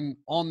slogan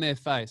on their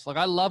face? Like,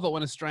 I love it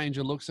when a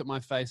stranger looks at my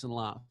face and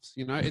laughs.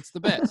 You know, it's the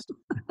best.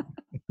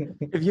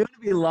 If you want to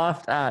be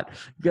laughed at,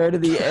 go to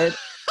the Ed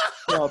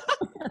shop.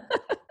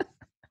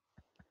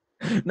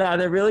 No,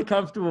 they're really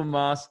comfortable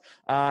masks.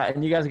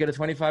 And you guys get a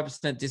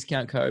 25%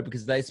 discount code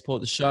because they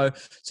support the show.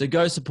 So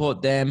go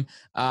support them.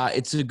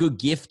 It's a good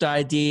gift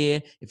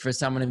idea for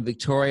someone in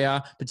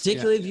Victoria,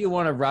 particularly if you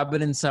want to rub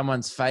it in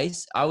someone's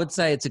face. I would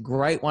say it's a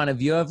great one. If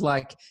you have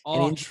like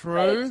an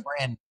introverted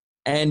friend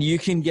and you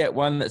can get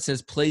one that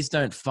says, please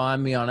don't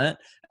find me on it.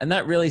 And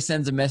that really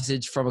sends a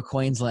message from a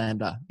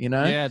Queenslander, you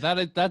know? Yeah,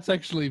 that's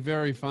actually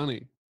very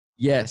funny.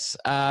 Yes.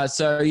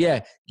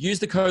 Use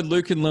the code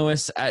Luke and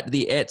Lewis at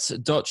the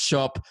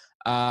ets.shop.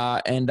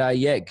 Go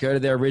to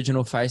their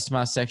original face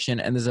mask section,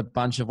 and there's a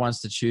bunch of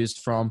ones to choose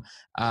from.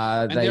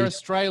 They're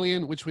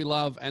Australian, which we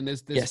love, and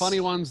there's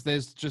funny ones,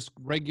 there's just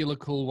regular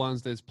cool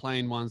ones, there's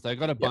plain ones. They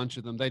got a bunch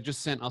of them. They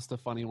just sent us the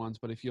funny ones,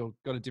 but if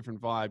you've got a different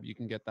vibe, you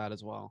can get that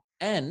as well.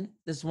 And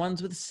there's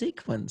ones with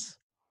sequins.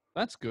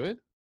 That's good.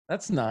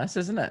 That's nice,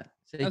 isn't it?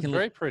 So That's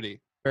very pretty.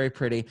 Very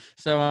pretty.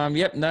 So,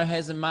 no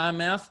hairs in my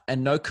mouth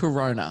and no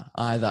corona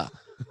either,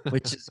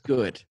 which is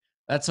good.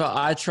 That's why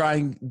I try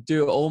and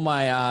do all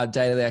my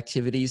daily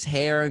activities,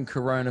 hair and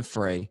corona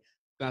free.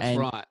 That's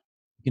right.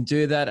 You can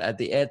do that at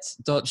the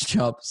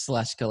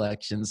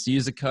ets.shop/collections.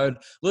 Use the code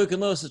Luke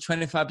and Lewis for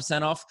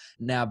 25% off.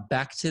 Now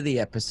back to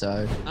the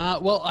episode.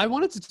 Well, I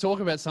wanted to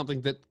talk about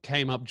something that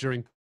came up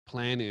during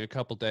planning a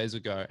couple days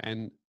ago,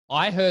 and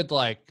I heard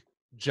like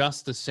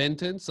just a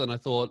sentence, and I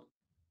thought,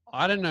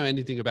 I don't know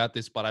anything about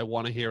this, but I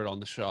want to hear it on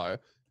the show.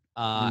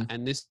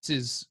 And this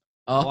is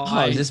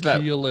why is this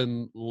about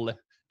Keelan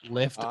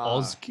left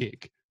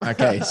Auskick.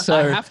 Okay, so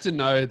I have to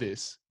know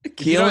this.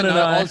 If you Keelan don't and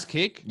know I,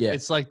 Auskick,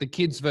 it's like the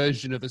kids'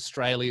 version of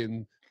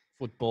Australian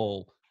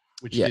football,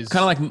 which is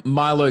kind of like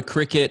Milo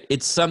cricket.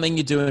 It's something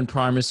you do in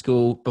primary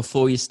school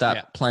before you start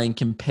playing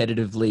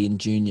competitively in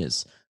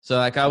juniors. So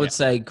like I would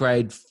say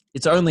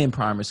it's only in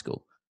primary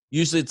school.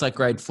 Usually it's like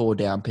grade 4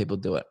 down, people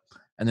do it.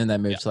 And then they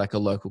move to like a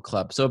local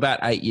club. So about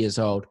 8 years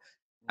old.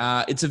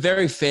 It's a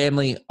very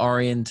family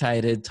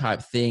orientated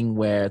type thing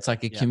where it's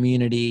like a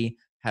community,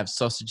 have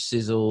sausage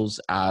sizzles,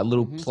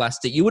 little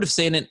plastic. You would have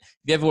seen it if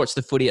you ever watched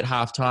the footy at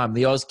halftime.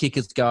 The Oz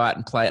kickers go out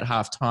and play at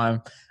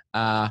halftime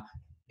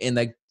in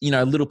the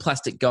little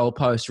plastic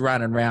goalpost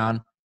running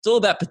around. It's all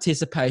about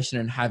participation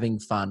and having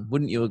fun.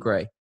 Wouldn't you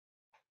agree?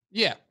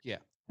 Yeah.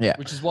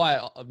 Which is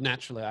why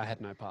naturally I had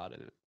no part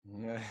in it.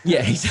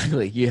 Yeah,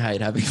 exactly. You hate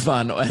having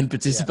fun and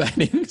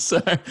participating. So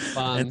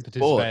fun,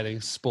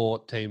 participating,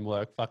 sport,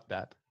 teamwork. Fuck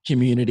that.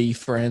 Community,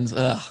 friends,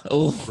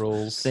 all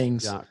rules,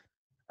 things.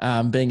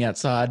 Being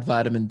outside,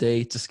 vitamin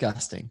D,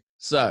 disgusting.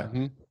 So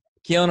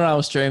Keelan and I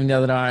were streaming the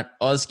other night.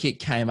 Auskick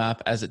came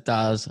up as it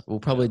does. We're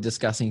probably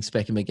discussing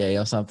Specky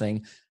McGee or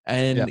something.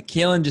 And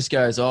Keelan just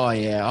goes, I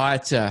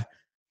had to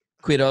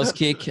quit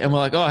Auskick. And we're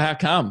like, how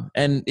come?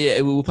 And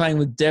we were playing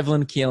with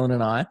Devlin, Keelan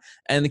and I.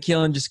 And the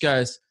Keelan just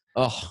goes,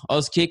 Oh,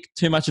 Auskick,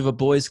 too much of a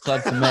boys'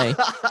 club for me.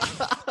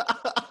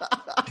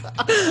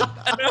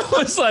 And I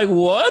was like,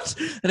 what?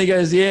 And he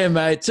goes, yeah,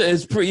 mate,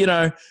 it's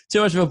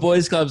too much of a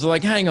boys' club. So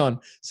like, hang on.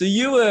 So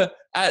you were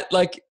at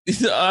like,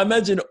 I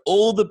imagine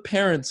all the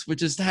parents were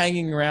just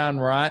hanging around,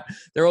 right?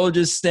 They're all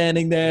just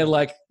standing there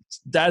like,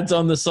 dad's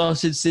on the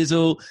sausage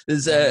sizzle.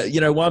 There's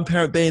one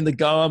parent being the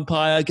go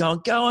umpire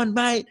going, go on,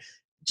 mate,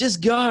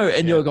 just go.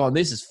 And you're going,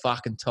 this is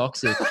fucking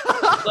toxic.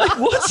 Like,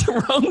 what's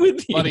wrong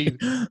with you? Buddy,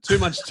 too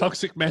much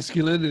toxic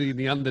masculinity in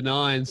the under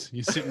nines.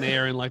 You're sitting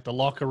there in like the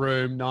locker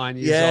room, 9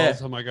 years old.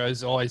 Someone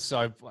goes, "Oh,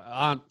 so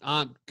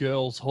aren't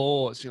girls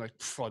whores?" You're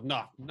like,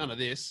 "No, none of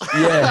this."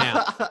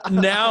 Yeah.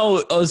 Now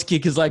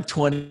Auskick is like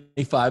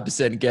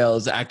 25%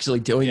 girls actually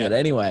doing it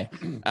anyway.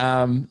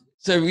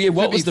 So yeah,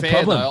 what was the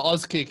problem? Though,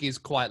 Auskick is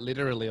quite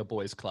literally a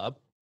boys' club.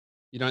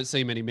 You don't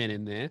see many men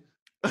in there.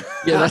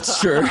 Yeah, that's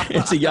true.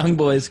 It's a young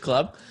boys'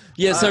 club.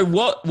 Yeah. So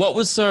what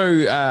was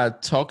so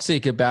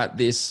toxic about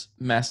this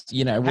what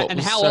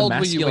was how so old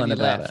were you when masculine you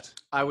about left? it?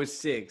 I was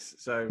 6,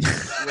 so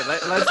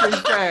let's be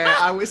fair.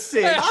 I was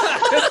 6.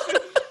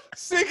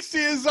 6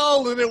 years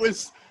old, and it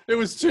was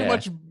too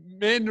much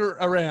men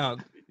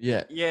around.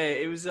 Yeah. Yeah,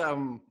 it was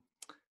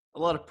a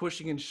lot of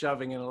pushing and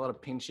shoving and a lot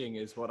of pinching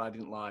is what I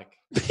didn't like.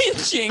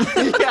 Pinching.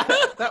 Yeah,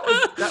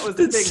 that was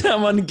the Did thing.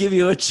 someone give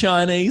you a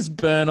Chinese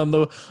burn on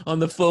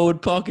the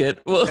forward pocket?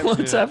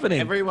 What's happening?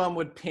 Everyone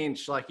would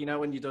pinch, like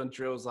when you're doing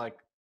drills, like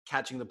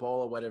catching the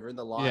ball or whatever in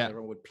the line, Yeah.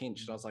 everyone would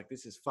pinch, and I was like,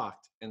 "This is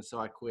fucked," and so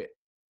I quit.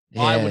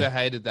 I Yeah. would have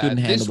hated that. Couldn't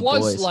handle This the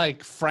was boys.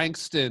 like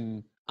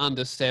Frankston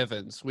under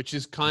sevens, which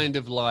is kind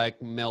of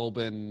like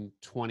Melbourne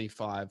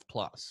 25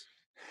 plus.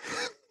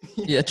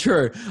 Yeah,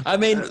 true. I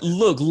mean,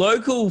 look,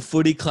 local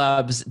footy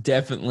clubs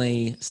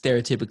definitely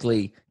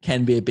stereotypically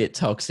can be a bit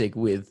toxic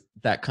with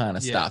that kind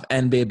of Yeah. stuff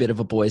and be a bit of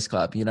a boys'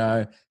 club,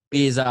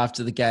 beers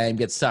after the game,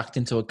 get sucked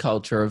into a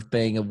culture of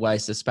being a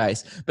waste of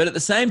space. But at the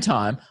same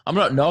time, I'm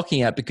not knocking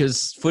it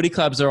because footy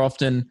clubs are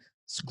often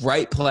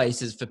great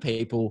places for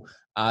people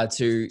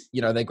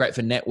they're great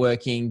for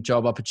networking,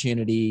 job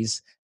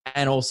opportunities,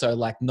 and also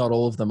like not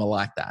all of them are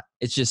like that.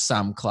 It's just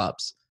some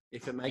clubs.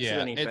 If it makes it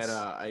any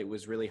better, it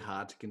was really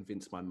hard to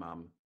convince my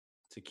mum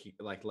to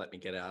let me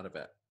get out of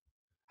it.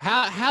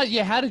 How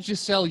did you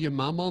sell your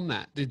mum on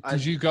that?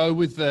 Did you go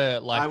with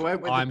the I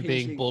went with the I'm being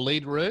pinching.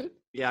 bullied route?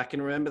 Yeah, I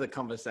can remember the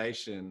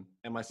conversation,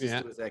 and my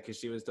sister was there because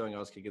she was doing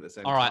Auskick at the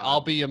same All time. right, I'll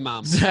be your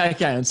mum.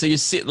 Okay, and so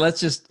let's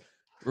just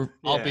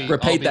I'll be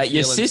repeat that.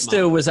 Your Keelan's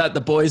sister mum. was at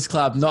the boys'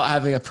 club not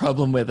having a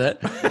problem with it.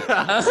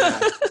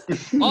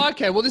 Oh,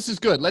 okay, well this is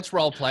good. Let's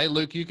role play.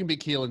 Luke, you can be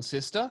Keelan's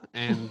sister,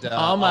 and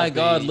Oh my I'll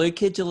God, be- Luke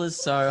Kidgel is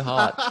so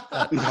hot.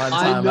 That one I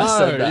time know,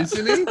 said that.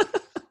 isn't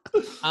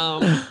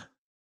he?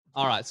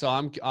 All right, so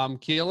I'm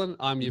Keelan.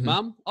 I'm your Mhm.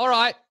 mum. All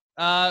right,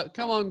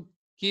 come on,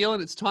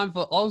 Keelan. It's time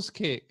for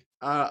Auskick.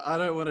 I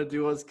don't want to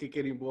do Auskick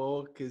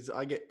anymore because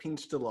I get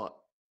pinched a lot,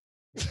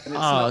 and it's Oh,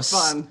 not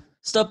fun.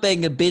 Stop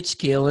being a bitch,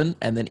 Keelan,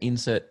 and then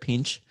insert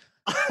pinch.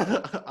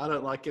 I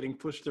don't like getting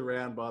pushed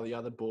around by the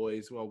other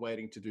boys while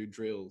waiting to do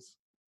drills.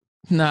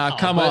 Nah, Oh,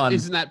 come but on.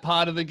 Isn't that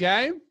part of the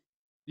game?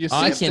 Your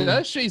I sister,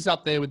 can- she's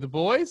up there with the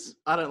boys.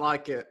 I don't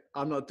like it.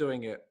 I'm not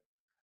doing it.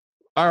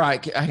 All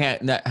right,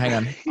 hang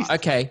on.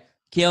 Okay,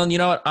 Keelan, you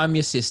know what? I'm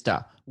your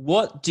sister.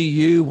 What do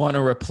you want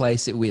to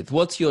replace it with?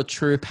 What's your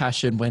true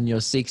passion when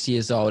you're 6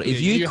 years old? If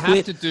Yeah, you have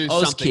quit to do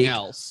Auskick, something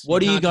else.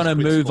 what are you can't just going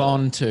to quit move sport.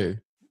 on to?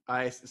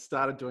 I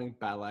started doing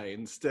ballet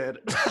instead.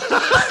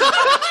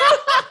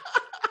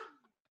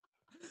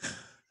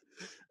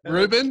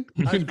 Ruben,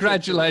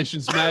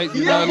 congratulations, mate.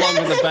 You're no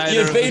longer the beta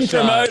You've of the been show.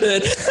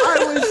 promoted.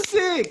 I was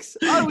 6.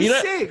 I was You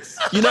know- 6.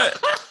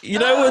 You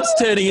know what's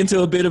turning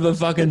into a bit of a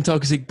fucking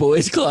toxic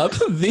boys club?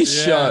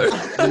 This show.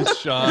 This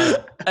show.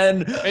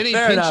 And Any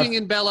fair enough. pinching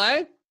in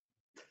ballet?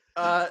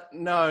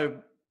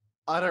 No,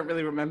 I don't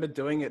really remember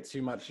doing it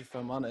too much, if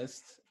I'm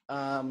honest.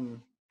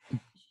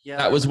 Yeah,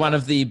 That was one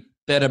of the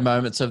better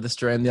moments of the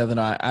stream the other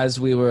night as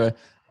we were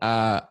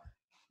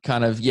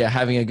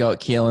having a go at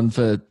Keelan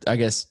for, I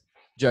guess,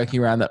 joking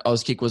around that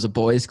Auskick was a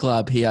boys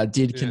club. He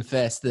did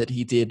confess that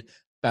he did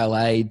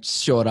ballet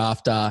short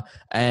after,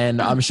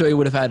 and I'm sure he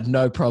would have had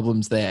no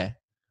problems there.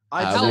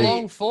 How we-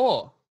 long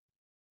for?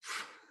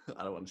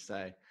 I don't want to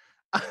say.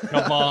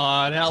 Come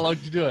on. How long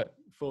did you do it?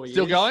 4 years.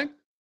 Still going?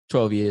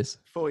 12 years.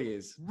 4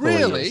 years.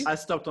 Really? I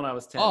stopped when I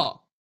was 10.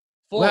 Oh.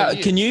 4 Wow,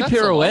 years. can you That's a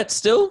lot. pirouette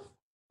still?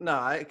 No,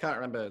 I can't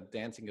remember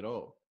dancing at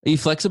all. Are you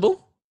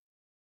flexible?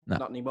 No.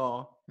 Not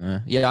anymore.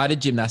 Yeah, I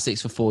did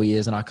gymnastics for 4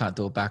 years and I can't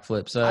do a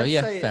backflip. So I'd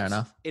yeah, say fair it's-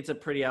 enough. It's a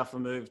pretty alpha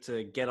move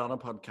to get on a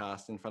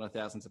podcast in front of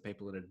thousands of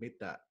people and admit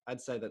that. I'd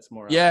say that's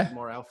more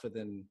more alpha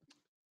than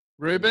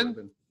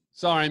Ruben?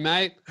 Sorry,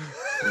 mate.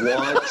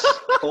 What?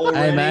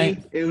 Already? mate.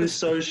 It was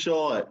so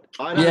short.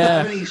 I don't Yeah.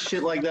 have any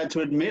shit like that to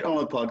admit on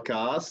a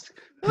podcast.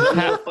 I'm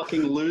a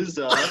fucking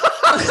loser.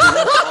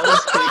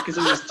 Because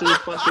it was too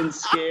fucking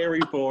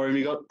scary for him.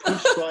 He got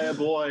pushed by a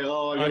boy.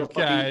 Oh, I gotta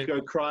Okay. fucking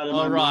go cry to my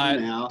All right.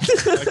 mum now.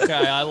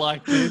 Okay, I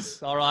like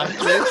this. All right,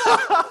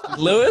 this.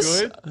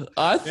 Lewis, Good.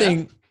 I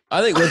think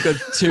we've got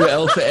two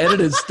alpha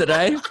editors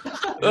today.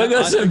 We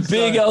got I some think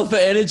big so.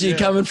 alpha energy Yeah.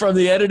 coming from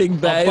the editing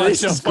bay.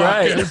 This is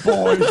great.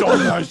 boys on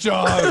the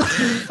show.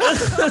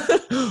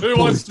 Who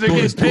wants to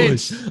get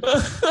pitched?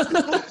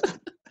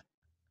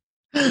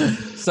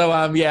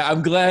 So yeah,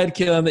 I'm glad,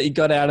 Killen, that you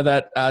got out of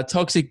that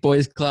toxic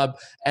boys club.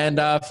 And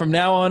from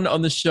now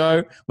on the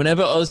show,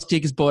 whenever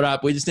Oztick is brought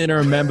up, we just need to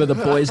remember the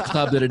boys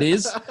club that it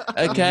is,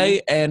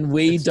 okay? And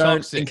we It's don't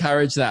toxic.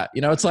 encourage that.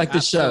 You know, it's like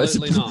the show. It's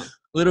Absolutely not. a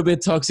little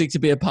bit toxic to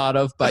be a part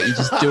of, but you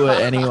just do it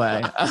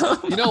anyway.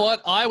 You know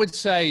what? I would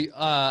say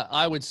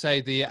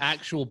the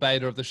actual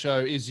beta of the show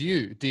is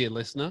you, dear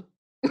listener.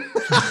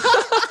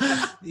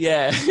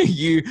 Yeah,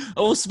 you.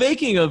 Well,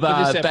 speaking of For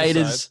this betas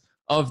episode.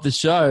 of the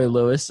show,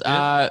 Lewis,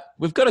 Yeah.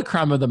 we've got a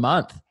crumb of the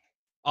month.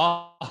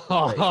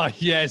 Oh,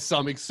 yes,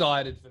 I'm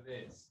excited for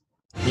this.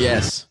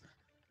 Yes.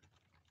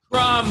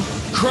 Crumb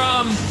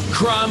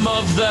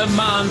of the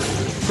month.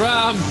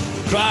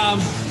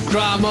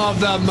 Crumb of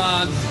the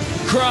month.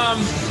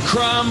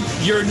 Crumb,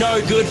 you're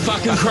no good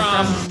fucking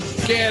crumb.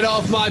 Get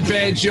off my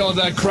bench, you're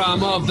the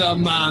crumb of the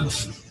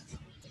month.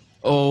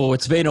 Oh,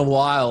 it's been a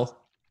while.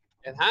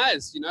 It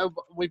has. You know,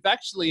 we've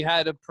actually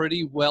had a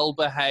pretty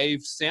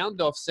well-behaved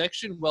sound-off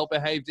section,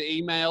 well-behaved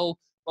email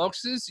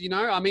boxes. You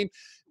know, I mean,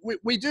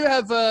 we do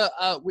have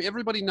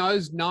everybody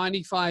knows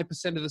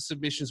 95% of the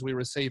submissions we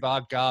receive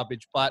are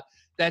garbage, but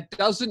that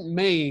doesn't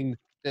mean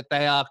that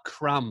they are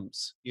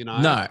crumbs, you know?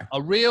 No.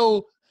 A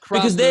real crumb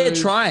Because they're move-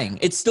 trying.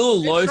 It's still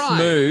a They're loaf trying.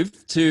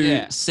 move to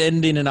Yeah.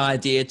 send in an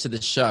idea to the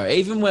show.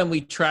 Even when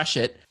we trash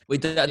it,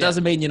 that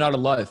doesn't mean you're not a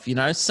loaf. You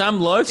know, some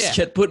loaves Yeah.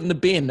 get put in the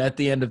bin at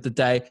the end of the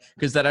day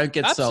because they don't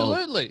get sold.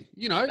 Absolutely.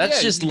 You know, That's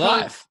yeah, just you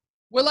can't- life.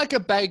 We're like a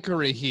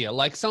bakery here.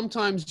 Like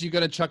sometimes you got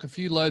to chuck a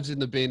few loaves in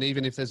the bin,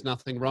 even if there's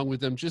nothing wrong with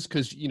them, just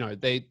because, you know,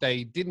 they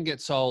didn't get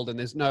sold and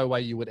there's no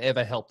way you would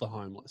ever help the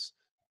homeless.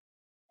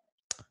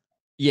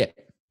 Yeah.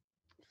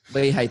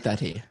 We hate that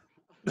here.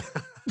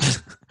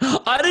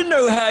 I didn't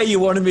know how you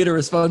wanted me to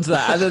respond to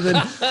that other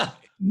than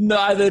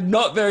neither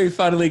not very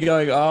funnily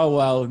going, oh,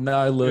 well,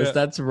 no, Lewis, Yeah.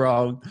 that's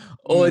wrong.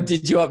 Or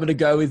did you want me to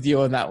go with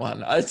you on that one?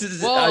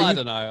 Well, I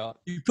don't know.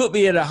 You put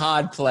me in a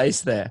hard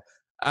place there.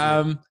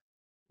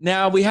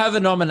 Now, we have a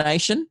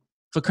nomination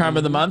for Crumb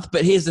of the Month,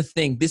 but here's the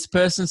thing. This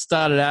person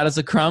started out as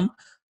a crumb,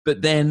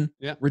 but then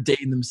Yeah.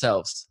 redeemed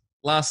themselves.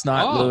 Last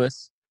night, Oh.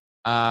 Lewis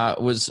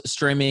was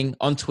streaming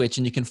on Twitch,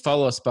 and you can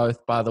follow us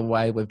both, by the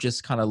way. We've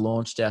just kind of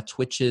launched our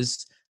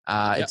Twitches.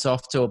 It's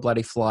off to a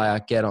bloody flyer.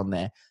 Get on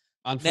there.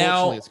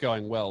 Unfortunately, it's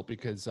going well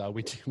because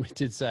we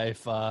did say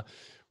if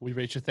we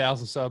reach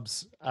 1,000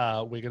 subs,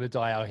 we're going to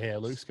dye our hair.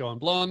 Luke's going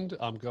blonde.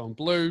 I'm going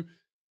blue.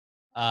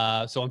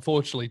 So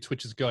unfortunately,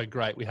 Twitch is going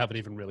great. We haven't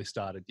even really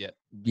started yet.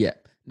 Yeah.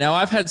 Now,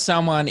 I've had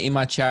someone in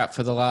my chat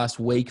for the last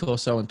week or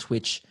so on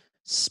Twitch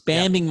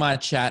spamming my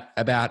chat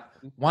about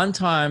one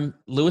time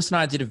Lewis and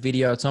I did a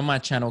video. It's on my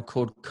channel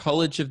called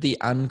College of the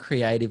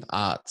Uncreative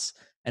Arts.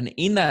 And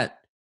in that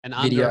An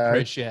video-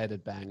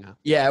 underappreciated banger.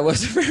 Yeah, it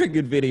was a very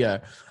good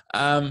video.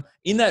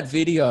 In that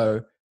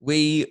video,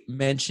 we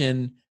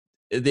mentioned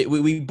that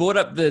we brought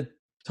up the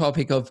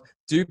topic of,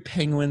 do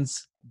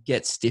penguins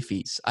get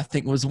stiffies? I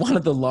think was one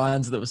of the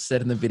lines that was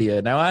said in the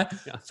video. Now, I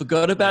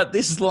forgot about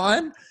this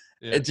line.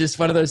 Yeah. It's just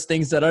one of those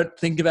things I don't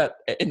think about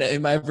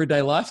in my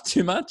everyday life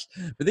too much.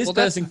 But this Well,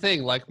 that's the person,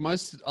 thing. Like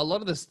a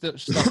lot of the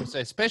stuff we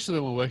say,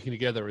 especially when we're working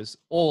together, is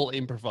all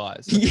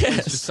improvised. Yes.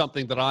 It's just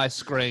something that I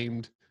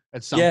screamed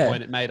at some Yeah.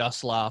 point. It made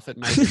us laugh. It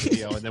made the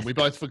video, and then we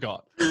both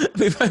forgot.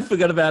 we both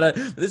forgot about it.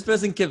 But this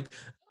person kept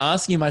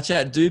asking in my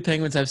chat, do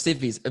penguins have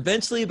stiffies?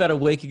 Eventually, about a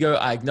week ago,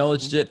 I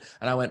acknowledged it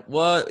and I went,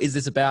 what is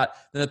this about?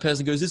 Then the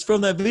person goes, it's from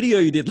that video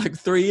you did like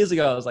 3 years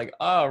ago. I was like,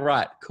 oh,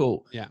 right,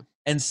 cool. Yeah.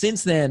 And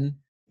since then,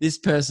 this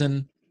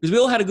person, because we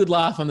all had a good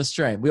laugh on the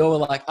stream. We all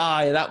were like, oh,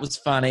 yeah, that was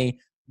funny.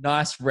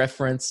 Nice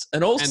reference.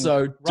 And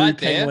also, do right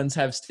there- penguins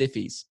have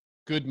stiffies?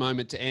 Good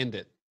moment to end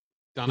it.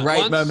 Done it Great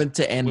once, moment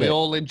to end we it.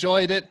 all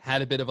enjoyed it,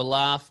 had a bit of a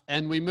laugh,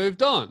 and we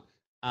moved on.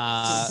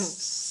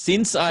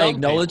 Since I some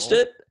acknowledged people-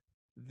 it,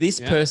 this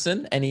Yeah.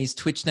 person, and his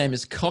Twitch name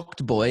is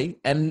Cocked Boy,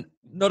 and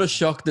not a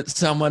shock that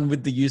someone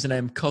with the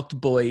username Cocked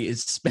Boy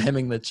is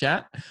spamming the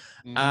chat.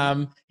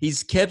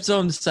 He's kept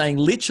on saying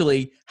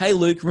literally, hey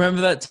Luke,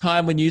 remember that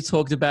time when you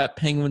talked about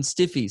penguin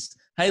stiffies?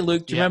 Hey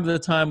Luke, do you Yeah. remember the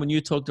time when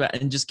you talked about,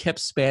 and just kept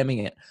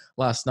spamming it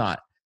last night.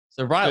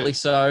 So rightly Dude.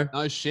 so.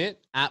 No shit.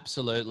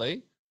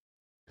 Absolutely.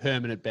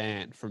 Permanent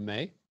ban from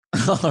me.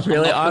 Oh,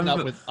 really? I'm not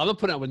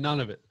putting up with none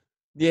of it.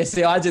 Yeah,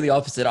 see, I do the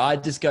opposite. I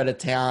just go to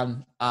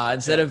town.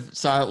 Instead of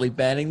silently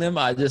banning them,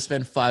 I just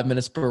spend 5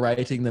 minutes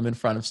berating them in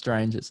front of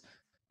strangers.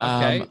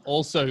 Okay.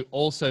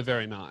 Also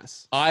very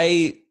nice.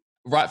 I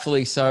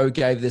rightfully so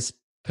gave this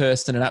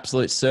person an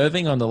absolute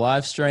serving on the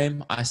live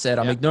stream. I said,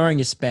 I'm Yeah. ignoring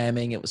your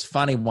spamming. It was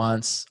funny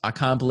once. I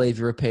can't believe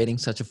you're repeating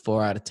such a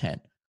 4 out of 10.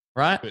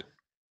 Right? Good.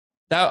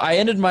 I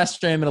ended my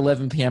stream at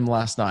 11 p.m.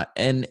 last night.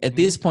 And at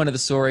this point of the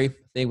story, I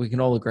think we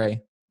can all agree,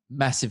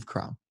 massive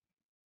crumb.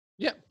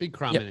 Yeah. Big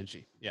crumb Yep.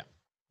 energy. Yeah.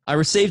 I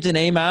received an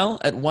email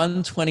at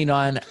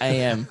 1:29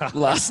 a.m.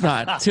 last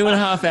night,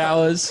 2.5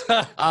 hours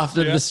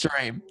after Yeah. the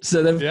stream.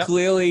 So they've Yeah.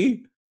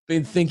 clearly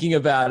been thinking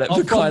about it Oh,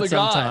 for from quite the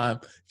some guy. time.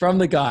 From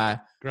the guy.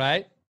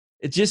 Great.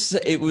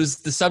 It was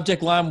the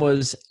subject line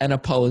was an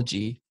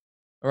apology.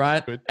 All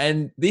right. Good.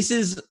 And this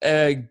is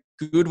a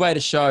good way to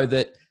show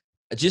that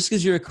just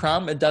because you're a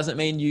crumb, it doesn't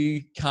mean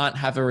you can't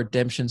have a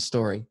redemption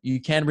story.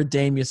 You can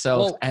redeem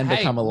yourself Well, and hey,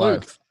 become a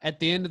Luke, loaf. at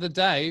the end of the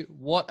day,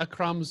 what are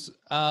crumbs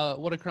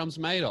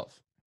made of?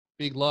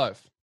 Big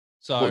loaf.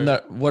 So, Well,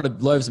 no, what are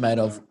loaves made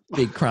of?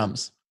 Big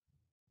crumbs.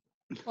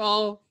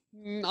 well,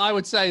 I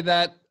would say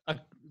that a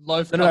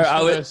loaf No, comes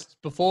I would- first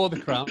before the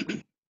crumb.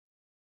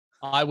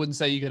 I wouldn't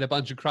say you get a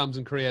bunch of crumbs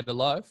and create a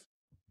loaf.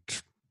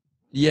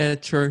 Yeah,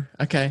 true.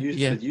 Okay.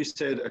 You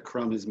said a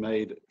crumb is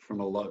made from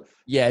a loaf.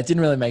 Yeah, it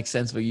didn't really make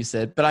sense what you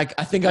said, but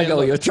I think I Yeah, got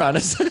what look. you're trying to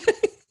say.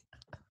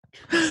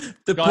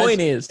 The Guys, point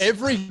is,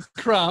 every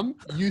crumb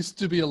used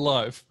to be a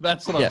loaf.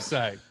 That's what Yeah. I'm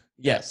saying.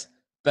 yes,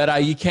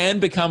 but you can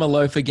become a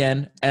loaf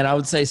again, and I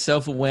would say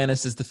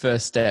self-awareness is the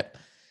first step.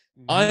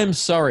 I am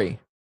sorry,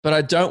 but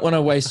I don't want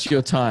to waste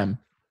your time.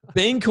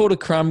 Being called a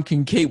crumb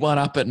can keep one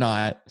up at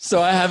night,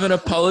 so I have an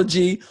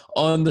apology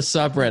on the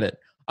subreddit.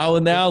 I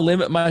will now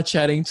limit my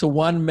chatting to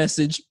one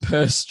message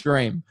per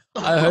stream.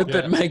 I hope Yeah.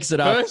 it makes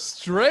it up. First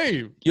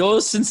stream.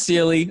 Yours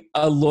sincerely,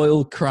 a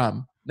loyal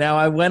crumb. Now,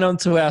 I went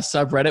onto our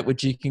subreddit,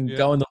 which you can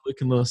go on the Luke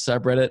and Lewis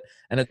subreddit,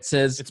 and it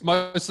says, It's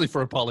mostly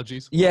for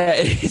apologies. yeah,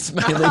 it's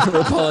mainly for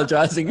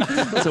apologizing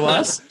to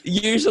us.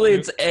 Usually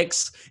it's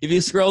X. If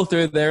you scroll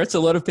through there, it's a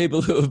lot of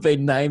people who have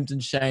been named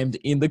and shamed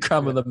in the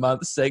Crumb of the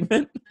Month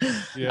segment.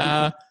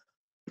 Yeah.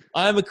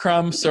 I'm a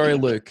crumb. Sorry,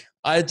 Luke.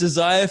 I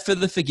desire for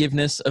the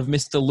forgiveness of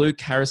Mr. Luke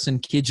Harrison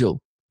Kidgel.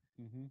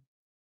 Mhm.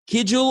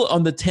 Kidgel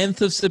on the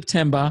 10th of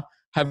September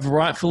have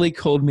rightfully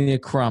called me a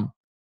crumb.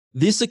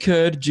 This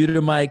occurred due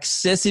to my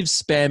excessive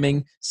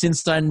spamming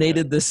since I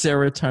needed the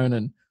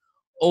serotonin.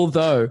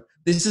 Although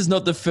this is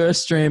not the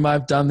first stream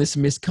I've done this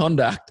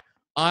misconduct.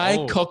 I,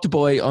 Oh. Cocked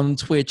Boy on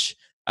Twitch,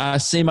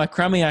 see my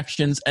crummy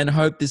actions and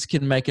hope this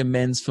can make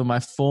amends for my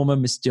former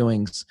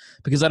misdoings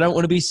because I don't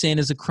want to be seen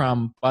as a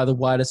crumb by the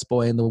whitest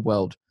boy in the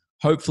world.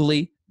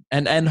 Hopefully,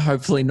 and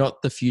hopefully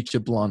not the future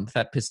blonde.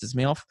 That pisses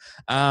me off.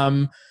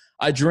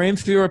 I dream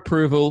for your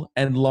approval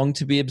and long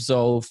to be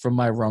absolved from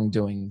my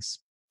wrongdoings.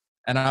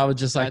 And I would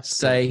just like That's to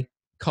say,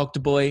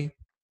 Cocked Boy,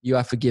 you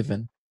are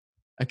forgiven.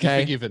 You're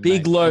Okay? forgiven,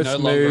 Big mate. You're loaf no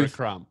longer a move,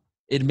 crumb.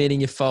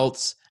 admitting your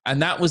faults.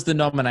 And that was the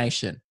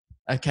nomination.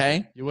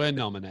 Okay? You were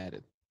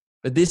nominated.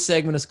 But this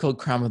segment is called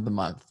Crumb of the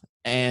Month.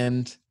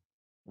 And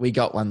we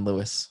got one,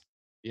 Lewis.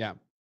 Yeah.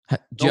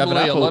 Do you have it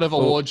Normally, up a lot or- of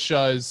award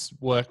shows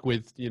work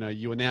with,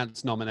 you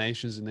announce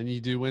nominations and then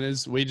you do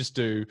winners. We just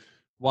do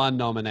one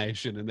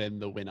nomination and then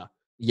the winner.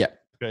 Yeah.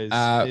 Because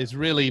Uh, there's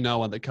really no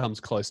one that comes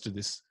close to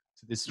this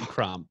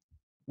crumb.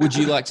 Would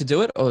you like to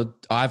do it or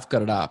I've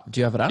got it up?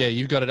 Do you have it up? Yeah,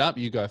 you've got it up.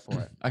 You go for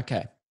it.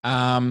 Okay.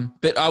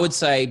 But I would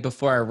say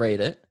before I read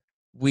it,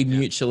 we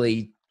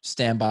mutually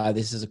stand by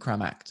this as a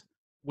crumb act.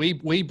 We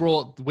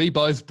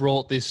both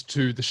brought this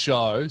to the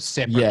show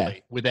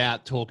separately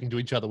without talking to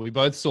each other. We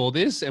both saw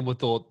this and we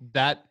thought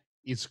that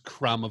is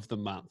crumb of the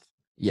month.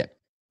 Yeah.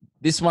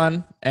 This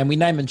one, and we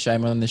name and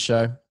shame on this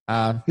show,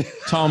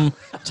 Tom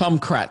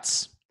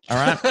Kratz. All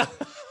right.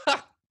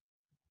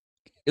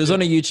 It was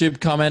on a YouTube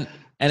comment,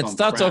 and Tom it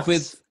starts off Kratz.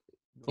 with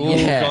Oh,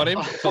 Yeah. got him.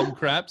 Tom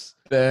Craps.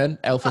 burn,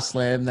 Alpha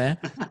Slam there.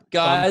 Tom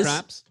Guys,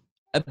 Craps.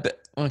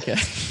 okay.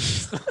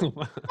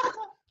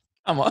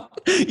 Come on.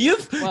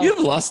 You've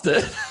lost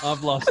it.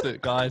 I've lost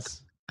it,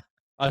 guys.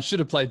 I should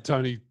have played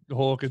Tony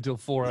Hawk until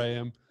 4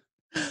 a.m.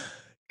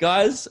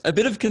 Guys, a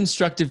bit of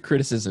constructive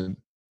criticism.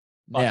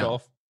 Fuck Now,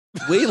 off.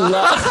 we love.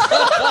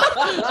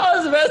 I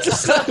was about to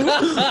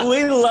say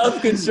we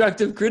love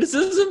constructive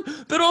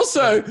criticism, but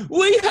also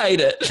we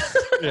hate it.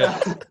 Yeah.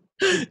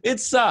 It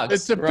sucks.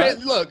 It's a right?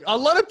 bit, look, a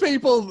lot of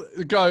people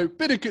go,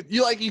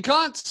 you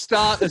can't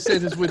start a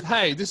sentence with,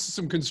 hey, this is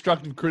some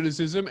constructive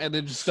criticism, and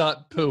then just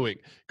start pooing.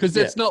 Because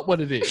that's not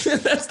what it is.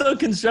 That's not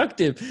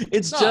constructive.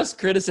 It's No. just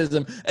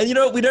criticism. And you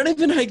know what? We don't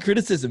even hate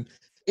criticism.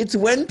 It's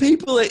when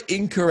people are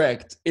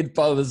incorrect, it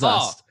bothers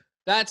us.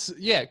 That's,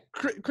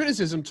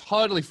 criticism,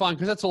 totally fine,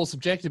 because that's all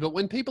subjective. But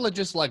when people are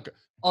just like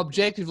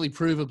objectively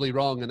provably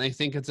wrong and they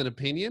think it's an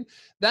opinion,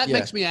 that Yeah.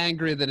 makes me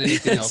angrier than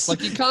anything else. Yes.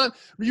 Like you It's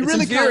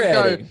really can't go,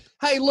 infuriating.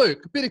 hey,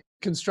 Luke, a bit of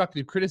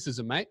constructive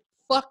criticism, mate.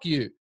 Fuck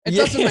you. It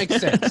doesn't make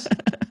sense.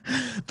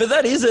 But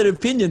that is an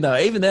opinion, though.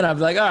 Even then, I'm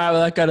like, all right,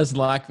 well, that guy doesn't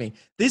like me.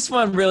 This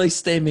one really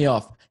steamed me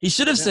off. He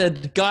should have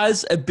said,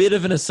 guys, a bit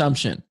of an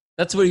assumption.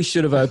 That's what he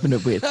should have opened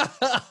it with.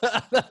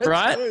 That's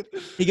Right? good.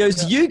 He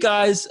goes, you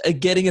guys are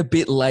getting a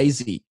bit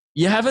lazy.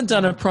 You haven't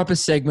done a proper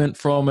segment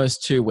for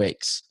almost 2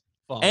 weeks.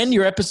 False. And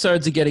your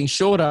episodes are getting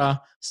shorter.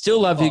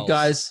 Still love you False.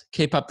 guys.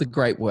 Keep up the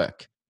great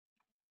work.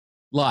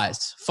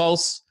 Lies.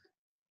 False.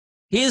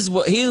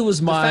 Here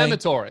was my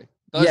defamatory.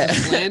 Those Yeah. are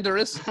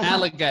slanderous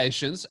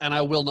allegations, and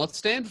I will not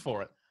stand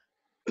for it.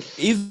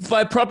 if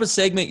by proper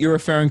segment you're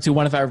referring to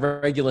one of our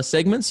regular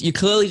segments, you're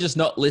clearly just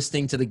not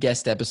listening to the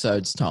guest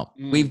episodes, Tom.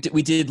 Mm.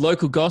 We did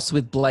Local Goss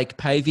with Blake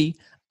Pavey.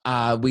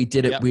 We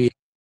did it Yep. with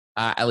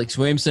Alex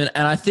Williamson,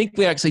 and I think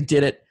we actually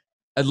did it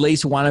at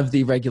least one of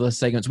the regular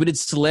segments. We did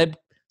Celeb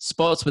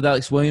Spots with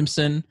Alex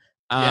Williamson.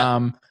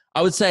 Yeah.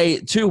 I would say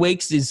 2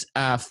 weeks is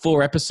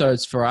 4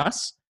 episodes for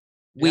us.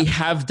 We Yep.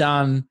 have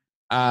done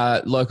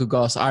Local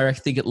Goss, I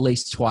think at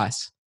least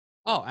twice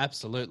Oh,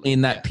 absolutely.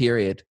 in that Yeah.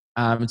 period.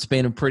 It's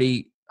been a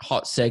pretty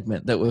hot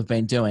segment that we've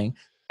been doing.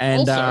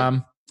 And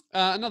Also,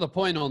 another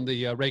point on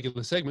the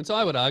regular segments,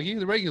 I would argue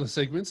the regular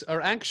segments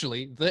are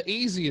actually the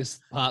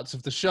easiest parts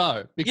of the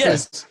show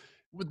because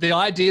the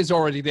idea's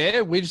already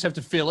there. We just have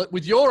to fill it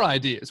with your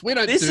ideas. We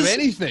don't This do is-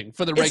 anything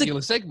for the it's a-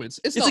 regular segments.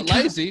 It's it's a not co-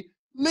 lazy.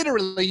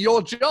 Literally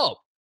your job.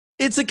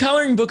 it's a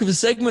coloring book of a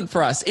segment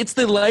for us. It's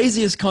the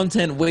laziest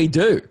content we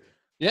do.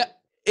 Yeah.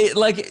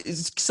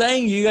 It's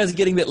saying you guys are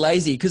getting a bit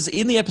lazy because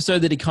in the episode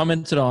that he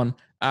commented on,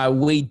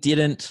 we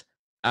didn't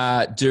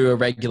do a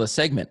regular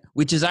segment,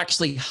 which is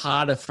actually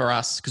harder for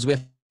us because we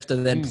have to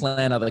then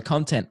plan other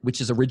content, which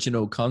is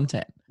original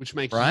content. Which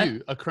makes Right?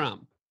 you a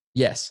crumb.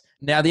 Yes.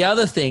 Now, the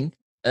other thing,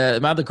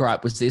 my other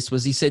gripe was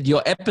he said,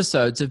 your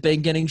episodes have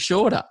been getting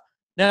shorter.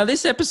 Now,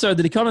 this episode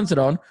that he commented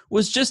on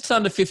was just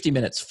under 50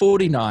 minutes,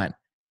 49.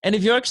 And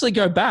if you actually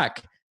go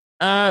back,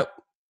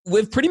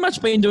 we've pretty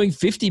much been doing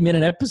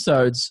 50-minute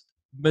episodes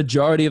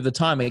majority of the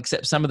time,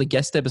 except some of the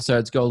guest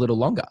episodes go a little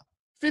longer.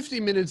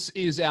 50 minutes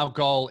is our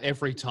goal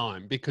every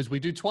time because we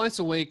do twice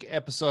a week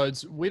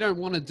episodes. We don't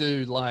want to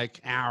do like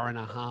hour and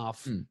a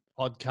half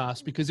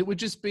podcast because it would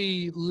just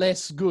be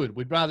less good.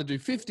 We'd rather do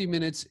 50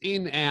 minutes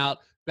in, out,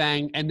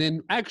 bang, and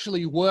then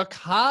actually work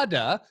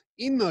harder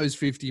in those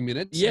 50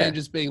 minutes than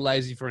just being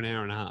lazy for an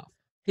hour and a half.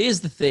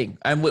 Here's the thing,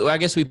 and I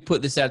guess we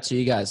put this out to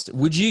you guys.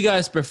 Would you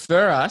guys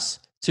prefer us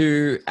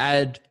to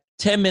add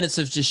 10 minutes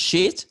of just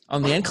shit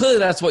on the end? Clearly,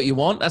 that's what you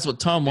want. That's what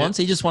Tom wants.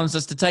 He just wants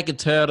us to take a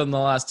turd on the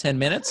last 10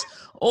 minutes.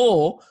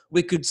 Or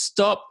we could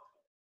stop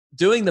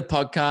doing the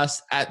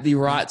podcast at the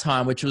right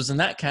time, which was in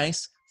that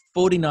case,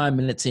 49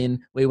 minutes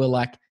in. We were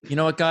like, you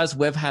know what, guys?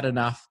 We've had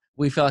enough.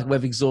 We feel like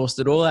we've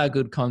exhausted all our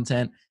good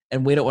content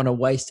and we don't want to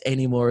waste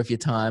any more of your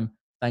time.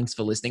 Thanks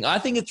for listening. I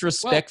think it's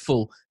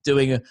respectful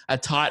doing a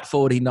tight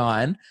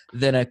 49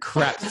 than a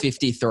crap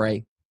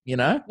 53, you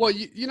know? Well,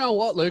 you know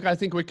what, Luke? I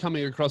think we're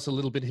coming across a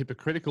little bit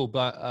hypocritical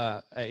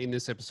but in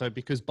this episode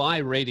because by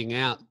reading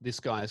out this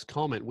guy's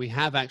comment, we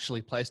have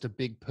actually placed a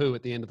big poo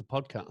at the end of the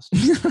podcast.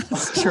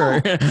 That's true.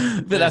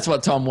 But that's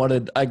what Tom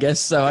wanted, I guess.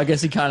 So I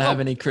guess he can't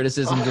have any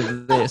criticisms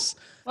of this.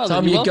 Well,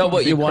 Tom, then you you're got welcome,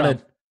 what you Big wanted.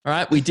 Crumb. All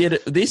right, we did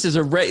it. This is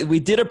we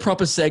did a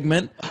proper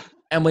segment,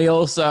 and we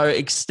also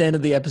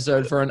extended the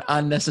episode for an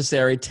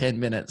unnecessary 10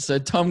 minutes. So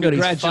Tom got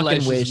his fucking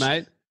Congratulations, wish.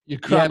 mate. You're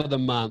crumb of the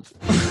month.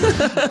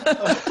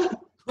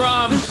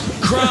 Crumb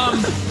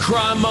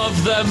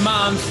of the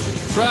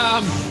month.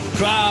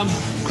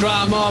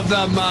 Crumb of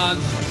the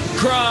month.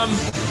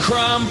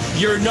 Crumb,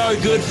 you're no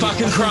good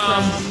fucking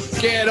crumb.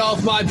 Get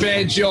off my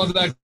bench. You're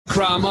the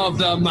crumb of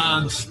the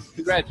month.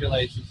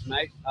 Congratulations,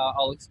 mate.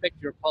 I'll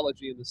expect your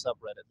apology in the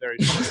subreddit very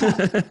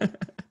soon.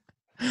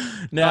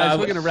 Now, Guys,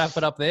 we're going to wrap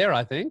it up there,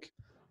 I think.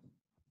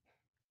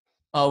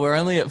 oh, we're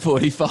only at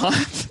 45.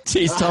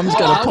 Jeez, Tom's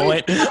got a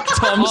point.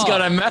 Tom's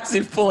got a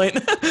massive point.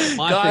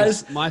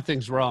 Guys, My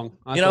thing's wrong.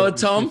 You know what,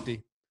 Tom?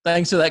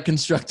 thanks for that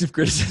constructive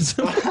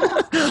criticism.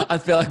 I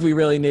feel like we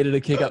really needed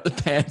to kick up the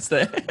pants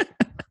there.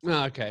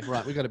 Oh, okay,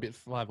 right. We got a bit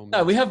 5 more minutes.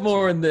 No, we have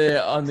more on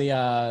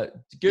the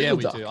Google Yeah,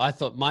 we Doc. do. I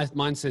thought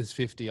mine says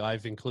 50.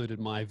 I've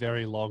included my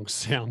very long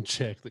sound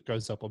check that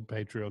goes up on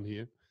Patreon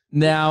here.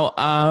 Now,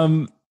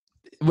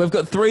 we've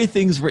got 3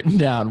 things written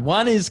down.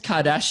 One is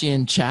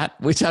Kardashian chat,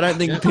 which I don't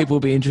think people will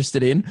be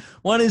interested in.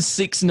 One is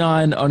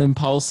 6ix9ine on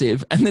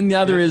Impulsive, and then the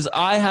other is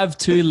I have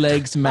 2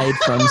 legs made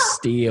from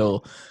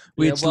steel,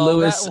 which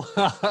Lewis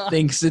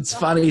thinks it's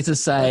funny to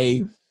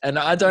say, and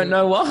I don't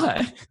know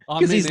why,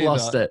 because Me he's neither.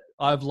 lost it.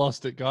 I've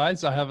lost it,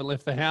 guys. I haven't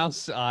left the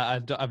house.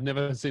 I've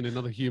never seen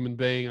another human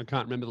being. I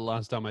can't remember the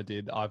last time I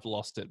did. I've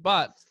lost it.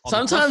 But on the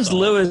flip Sometimes side,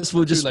 Lewis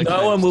will just, legs no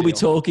made one of will be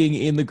steel. talking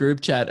in the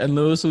group chat, and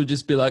Lewis will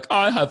just be like,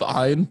 I have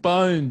iron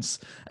bones.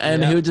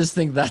 And he'll just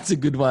think that's a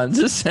good one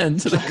to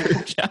send to the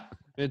group chat.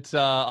 It's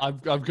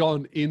I've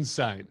gone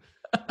insane.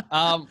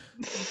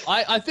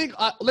 I think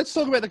let's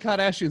talk about the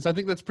Kardashians. I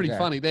think that's pretty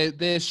funny.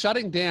 They're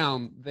shutting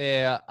down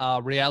their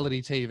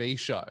reality TV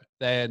show.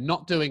 They're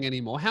not doing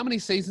anymore. How many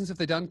seasons have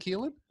they done,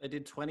 Keelan? They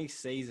did 20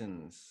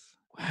 seasons.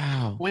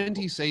 Wow.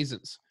 20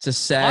 seasons. It's a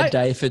sad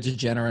day for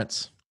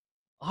degenerates.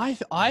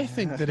 I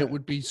think that it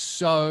would be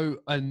so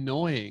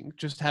annoying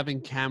just having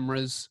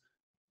cameras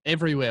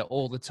everywhere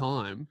all the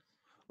time.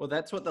 Well,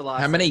 that's what the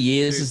last. How many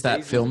years 2 is that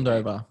seasons filmed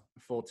have been. over?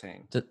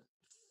 14.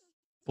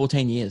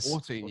 14 years.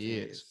 14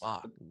 years.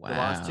 Fuck. The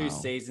last 2 Wow.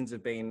 seasons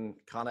have been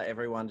kind of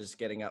everyone just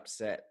getting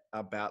upset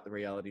about the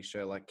reality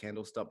show. Like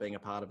Kendall stopped being a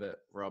part of it.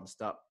 Rob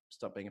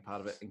stopped being a part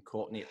of it. And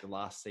Courtney at the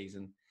last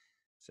season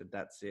said,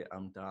 that's it,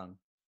 I'm done.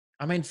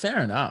 I mean, fair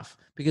enough,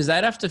 because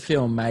they'd have to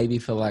film maybe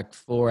for like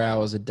 4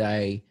 hours a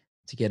day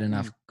to get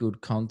enough good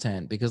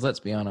content. Because let's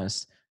be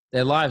honest,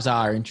 their lives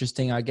are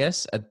interesting, I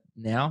guess,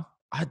 now.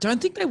 I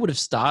don't think they would have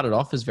started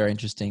off as very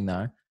interesting,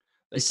 though.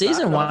 They Is season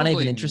started 1 off- even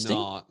Probably interesting?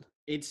 not.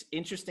 It's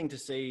interesting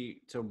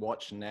to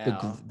watch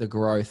now. The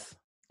growth.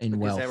 in because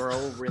wealth. they were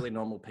all really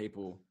normal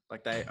people.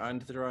 Like they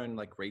owned their own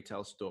like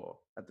retail store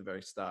at the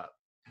very start.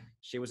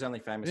 She was only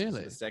famous because of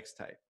Really? the sex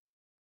tape.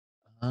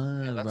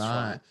 Oh, Yeah, that's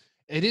right. right.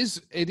 It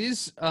is.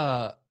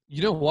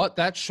 You know what?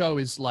 That show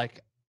is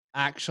like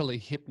actually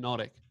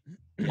hypnotic.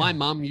 My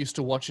mum used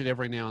to watch it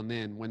every now and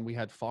then when we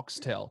had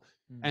Foxtel,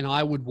 and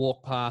I would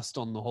walk past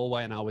on the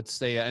hallway and I would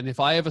see it. And if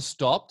I ever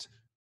stopped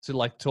to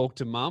like talk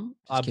to mum,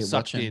 I'm keep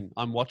sucked watching. in.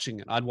 I'm watching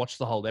it. I'd watch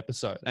the whole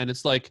episode, and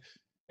it's like,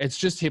 it's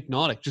just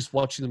hypnotic. Just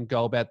watching them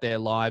go about their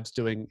lives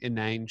doing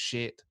inane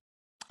shit.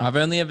 I've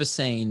only ever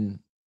seen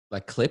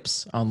like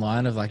clips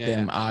online of like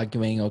them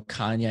arguing or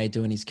Kanye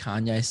doing his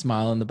Kanye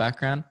smile in the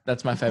background.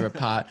 That's my favorite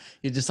part.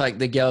 You're just like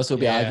the girls will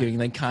be arguing,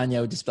 and then Kanye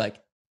would just be like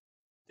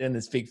doing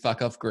this big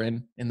fuck off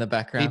grin in the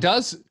background. He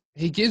does.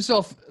 He gives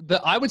off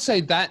the. I would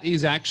say that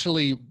is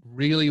actually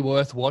really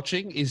worth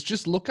watching. Is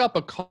just look up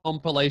a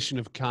compilation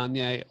of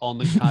Kanye on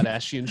the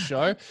Kardashian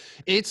show.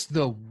 It's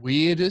the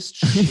weirdest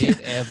shit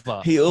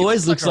ever. He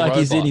always looks a like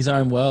he's in robot. his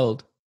own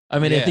world. I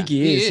mean, I Yeah, think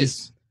he is.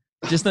 He's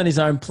just on his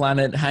own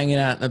planet, hanging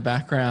out in the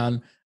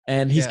background,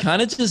 and he's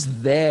kind of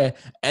just there.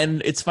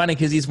 And it's funny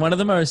because he's one of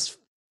the most,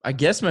 I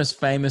guess, most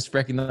famous,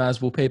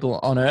 recognizable people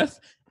on Earth,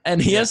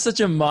 and he has such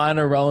a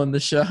minor role in the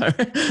show.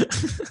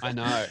 I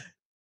know.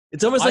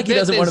 It's almost I like he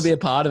bet doesn't want to there's- be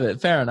a part of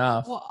it. Fair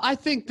enough. Well, I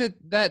think that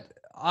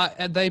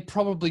they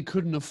probably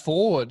couldn't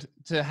afford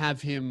to have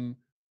him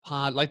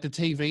part. Like the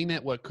TV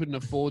network couldn't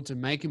afford to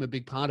make him a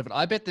big part of it.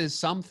 I bet there's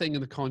something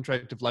in the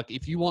contract of like,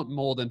 if you want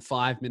more than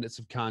 5 minutes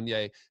of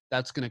Kanye,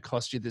 that's going to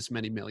cost you this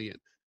many million.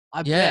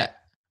 I bet.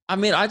 I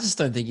mean, I just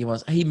don't think he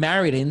wants. He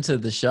married into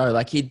the show.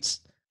 Like he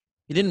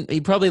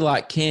probably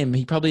liked Kim.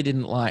 He probably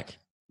didn't like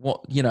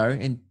what,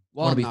 and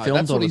want to be filmed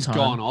that's all what the he's time.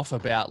 gone off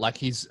about. Like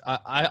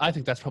I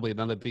think that's probably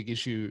another big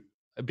issue,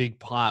 a big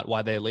part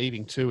why they're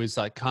leaving too, is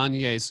like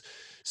Kanye's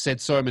said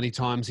so many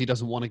times he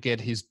doesn't want to get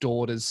his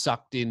daughters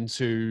sucked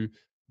into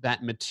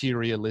that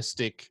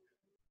materialistic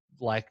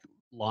like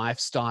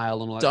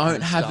lifestyle and all that kind Don't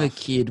of have a stuff.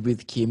 kid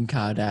with Kim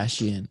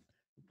Kardashian.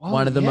 Well,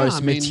 One of the yeah, most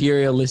I mean,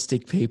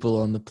 materialistic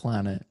people on the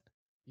planet.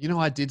 You know,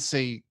 I did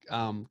see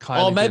Kylie.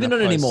 Oh, maybe Jenner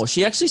not post- anymore.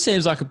 She actually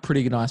seems like a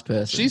pretty nice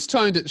person. She's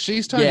toned it.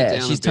 She's toned it yeah,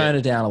 down. she's a bit. toned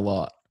it down a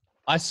lot.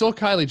 I saw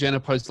Kylie Jenner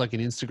post like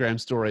an Instagram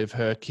story of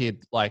her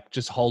kid like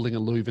just holding a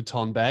Louis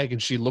Vuitton bag,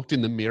 and she looked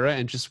in the mirror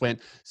and just went,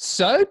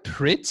 "So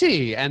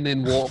pretty," and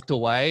then walked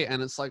away.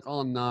 And it's like,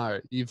 oh no,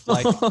 you've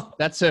like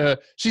that's her.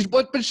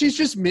 But she's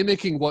just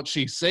mimicking what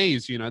she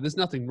sees. You know, there's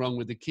nothing wrong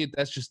with the kid.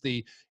 That's just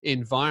the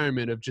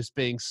environment of just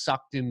being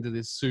sucked into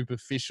this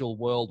superficial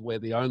world where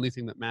the only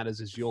thing that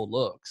matters is your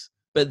looks.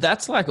 But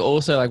that's like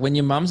also like when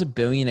your mum's a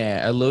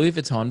billionaire, a Louis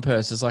Vuitton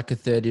purse is like a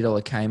 $30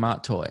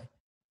 Kmart toy.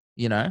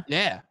 You know?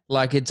 Yeah.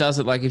 Like it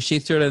doesn't, like if she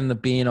threw it in the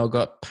bin or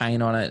got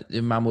paint on it,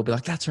 your mum will be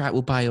like, that's right,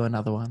 we'll buy you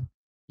another one.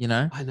 You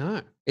know? I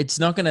know. It's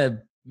not going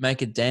to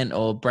make a dent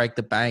or break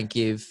the bank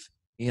if,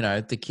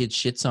 the kid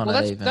shits on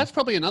it even. That's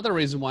probably another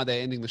reason why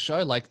they're ending the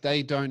show. Like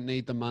they don't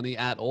need the money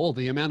at all.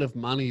 The amount of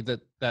money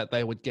that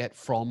they would get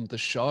from the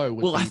show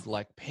would be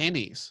like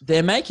pennies.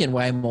 They're making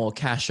way more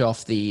cash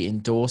off the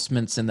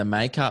endorsements and the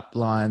makeup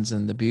lines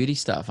and the beauty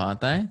stuff,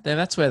 aren't they?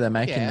 That's where they're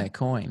making their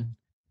coin.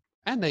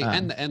 And they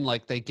and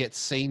like they get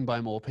seen by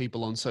more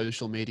people on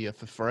social media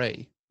for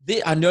free.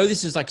 I know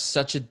this is like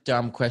such a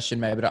dumb question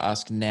maybe to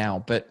ask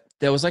now, but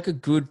there was like a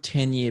good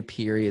 10-year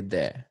period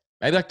there.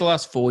 Maybe like the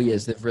last 4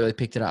 years they've really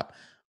picked it up.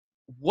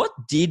 What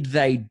did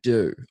they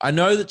do? I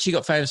know that she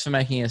got famous for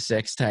making a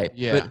sex tape.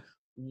 Yeah.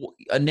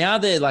 But now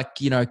they're like,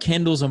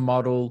 Kendall's a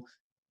model.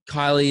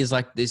 Kylie is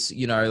like this,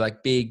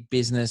 like big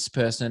business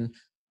person.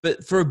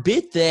 But for a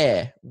bit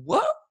there,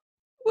 what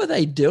were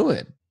they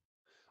doing?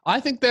 I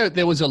think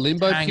there was a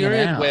limbo Hanging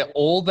period out. where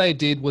all they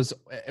did was,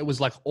 it was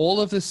like all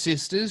of the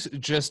sisters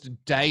just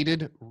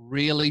dated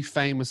really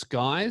famous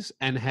guys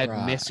and had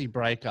Right. messy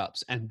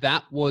breakups. And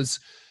that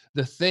was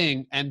the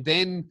thing. And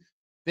then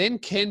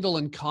Kendall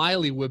and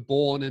Kylie were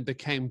born and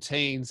became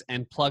teens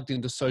and plugged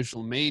into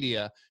social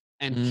media,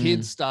 and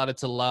kids started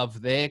to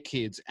love their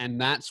kids. And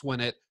that's when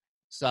it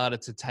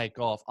started to take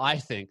off. I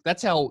think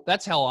that's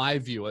how I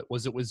view it.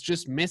 It was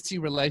just messy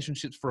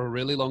relationships for a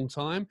really long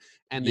time,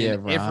 and then Yeah,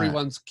 right.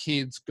 everyone's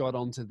kids got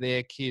onto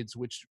their kids,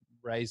 which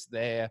raised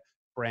their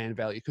brand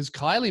value. Because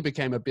Kylie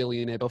became a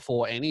billionaire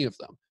before any of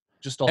them,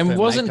 just off And her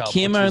wasn't makeup,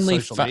 Kim which was only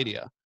social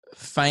media?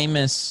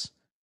 famous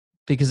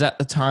because at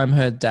the time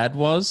her dad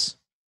was,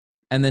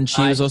 and then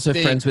she I was also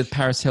think friends with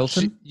Paris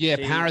Hilton? Yeah,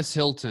 She- Paris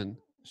Hilton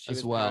She as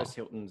was well. Paris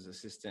Hilton's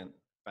assistant,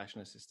 fashion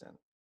assistant.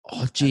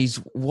 Oh, geez,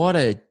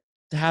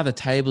 how the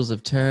tables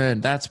have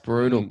turned. That's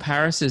brutal.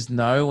 Paris is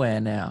nowhere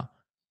now.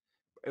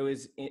 It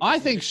was. I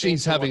it's think interesting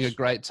she's to having a watch-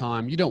 great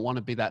time. You don't want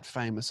to be that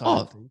famous. I Oh,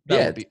 don't think. That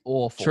yeah, would be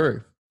awful.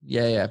 True.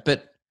 Yeah.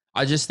 But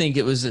I just think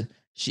it was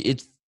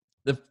it's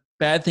the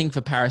bad thing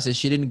for Paris is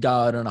she didn't go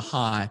out on a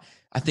high.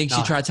 I think she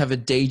No. tried to have a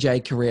DJ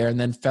career and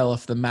then fell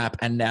off the map,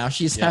 and now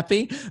she's Yeah.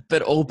 happy.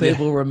 But all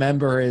people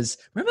remember is,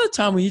 remember the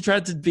time when you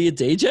tried to be a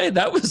DJ?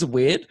 That was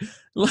weird.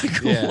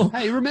 Like, Yeah.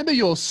 Hey, remember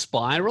your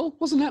spiral?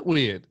 Wasn't that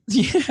weird?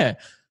 yeah.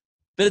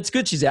 But it's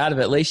good she's out of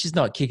it. At least she's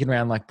not kicking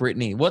around like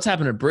Britney. What's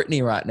happened to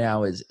Britney right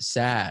now is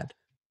sad.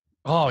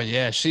 Oh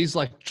yeah, she's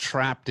like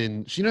trapped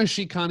in.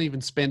 She can't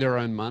even spend her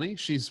own money.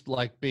 She's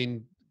like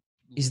been.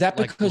 Is that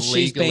like, because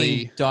she's been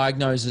legally-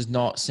 diagnosed as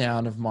not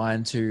sound of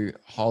mind to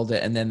hold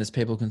it, and then there's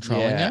people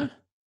controlling Yeah. her?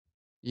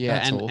 Yeah,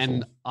 That's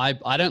and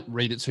I don't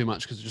read it too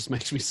much because it just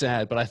makes me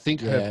sad. But I think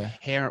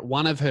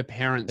one of her Her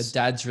parents,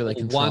 dad's really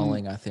One-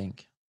 controlling, I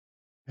think.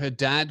 her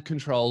dad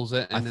controls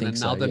it, I and then think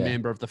so, another yeah.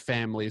 member of the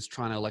family is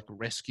trying to like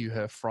rescue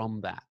her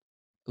from that.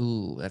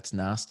 Ooh, that's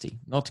nasty.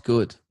 Not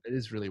good. It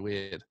is really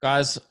weird.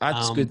 Guys,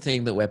 that's a Um, good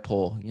thing that we're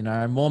poor.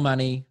 More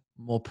money,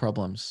 more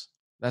problems.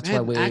 That's why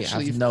Man, we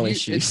actually, have if no you-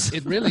 issues.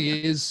 It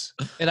really is.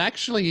 It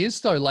actually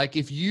is though. Like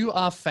if you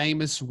are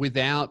famous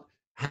without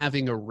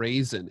having a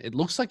reason, it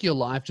looks like your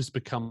life just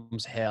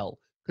becomes hell.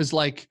 Because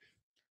like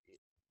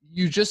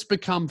you just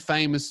become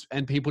famous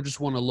and people just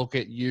want to look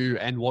at you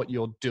and what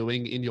you're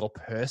doing in your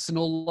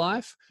personal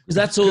life. Because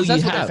that's all you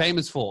That's what have. they're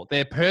famous for,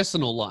 their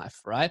personal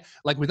life, right?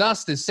 Like with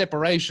us, there's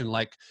separation.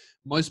 Like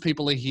most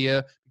people are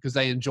here because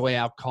they enjoy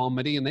our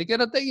comedy and they get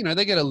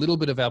a little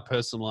bit of our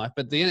personal life.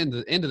 But at the end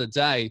of the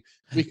day,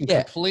 we can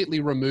Yeah.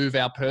 completely remove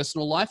our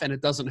personal life and it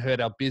doesn't hurt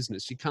our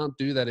business. You can't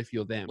do that if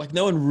you're them. Like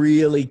no one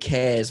really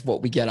cares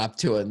what we get up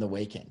to in the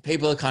weekend.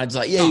 People are kind of just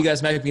like, yeah, you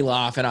guys make me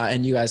laugh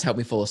and you guys help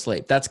me fall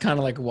asleep. That's kind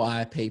of like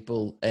why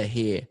people are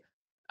here,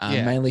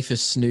 Yeah. mainly for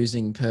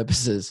snoozing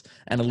purposes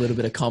and a little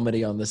bit of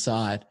comedy on the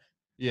side.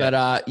 Yeah.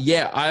 But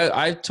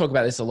I talk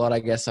about this a lot. I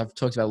guess I've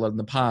talked about it a lot in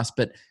the past,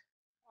 but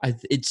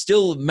it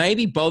still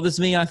maybe bothers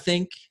me. I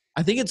think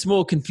it's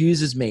more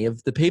confuses me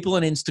of the people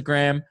on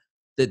Instagram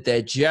that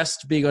they're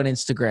just big on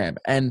Instagram.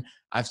 And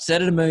I've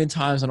said it a million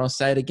times and I'll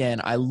say it again.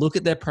 I look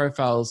at their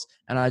profiles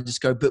and I just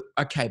go, but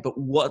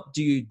what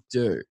do you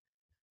do?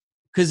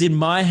 Because in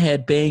my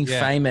head, being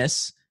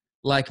famous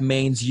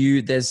means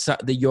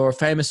you're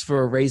famous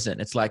for a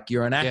reason. It's like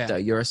you're an actor,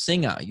 you're a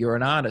singer, you're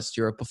an artist,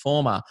 you're a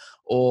performer,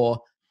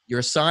 or you're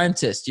a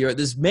scientist.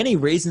 There's many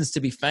reasons to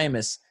be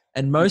famous.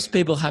 And most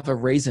people have a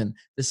reason.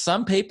 There's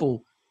some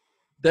people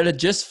that are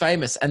just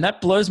famous, and that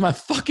blows my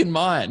fucking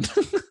mind.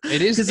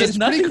 It is. Because there's It's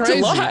nothing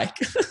pretty crazy. to like.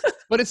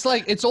 But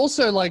it's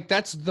also like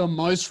that's the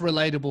most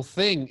relatable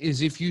thing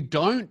is if you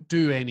don't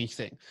do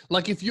anything.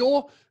 Like if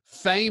you're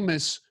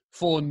famous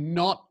for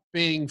not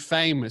being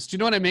famous, do you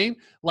know what I mean?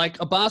 Like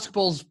a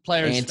basketball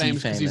player is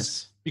famous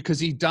Anti-famous. because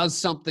he does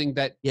something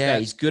that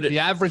He's good at the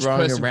average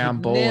throwing a person round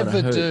would ball in a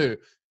never hoop. do.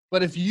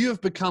 But if you have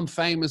become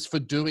famous for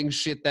doing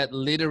shit that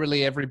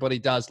literally everybody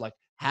does, like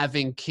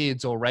having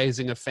kids or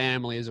raising a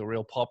family is a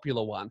real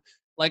popular one,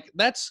 like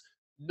that's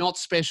not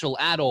special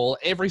at all.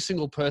 Every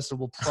single person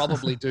will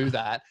probably do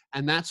that.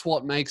 And that's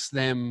what makes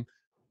them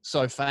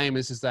so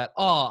famous is that,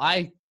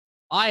 I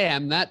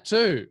am that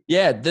too.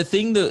 Yeah, the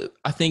thing that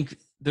I think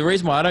the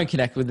reason why I don't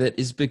connect with it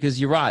is because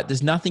you're right.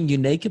 There's nothing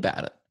unique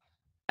about it.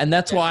 And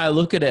that's why I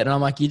look at it and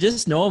I'm like, you're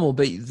just normal,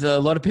 but a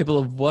lot of people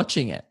are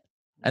watching it.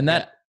 And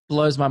that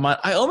blows my mind.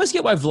 I almost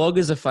get why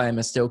vloggers are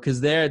famous still because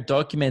they're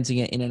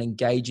documenting it in an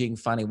engaging,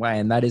 funny way.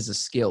 And that is a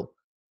skill.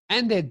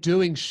 And they're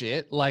doing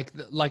shit like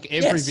every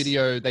Yes.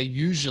 video, they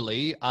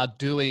usually are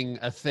doing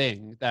a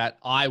thing that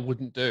I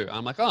wouldn't do.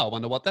 I'm like, I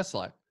wonder what that's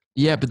like.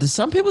 Yeah, but there's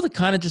some people that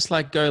kind of just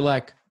like go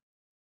like,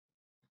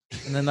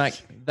 and then like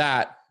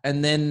that.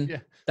 And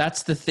then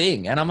that's the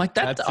thing. And I'm like,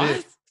 That's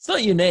it. it's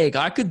not unique.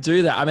 I could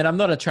do that. I mean, I'm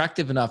not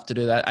attractive enough to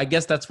do that. I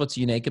guess that's what's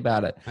unique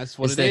about it. That's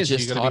what Is it they're is. You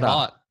just got to be hotter.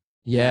 hot.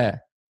 Yeah.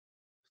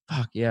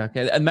 Fuck yeah.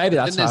 Okay. And maybe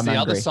that's Then why there's I'm the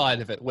angry. other side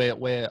of it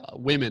where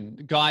women,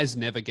 guys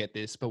never get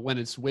this, but when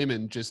it's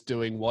women just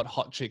doing what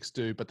hot chicks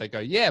do, but they go,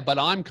 yeah, but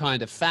I'm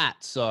kind of fat.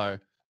 So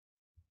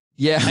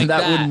Yeah, Like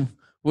that that.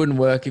 wouldn't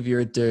work if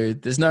you're a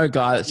dude. There's no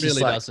guy that's it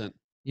really just like,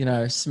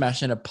 doesn't.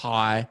 smashing a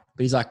pie,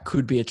 but he's like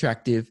could be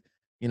attractive,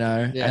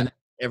 Yeah. and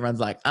everyone's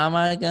like, oh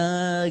my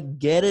God,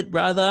 get it,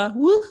 brother.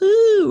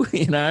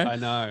 Woohoo. I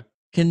know.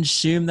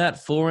 Consume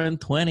that 4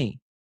 and 20.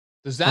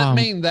 Does that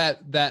mean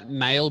that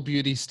male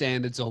beauty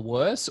standards are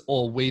worse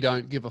or we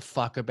don't give a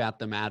fuck about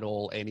them at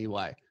all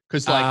anyway?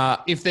 Because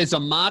if there's a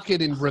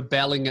market in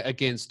rebelling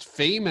against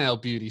female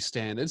beauty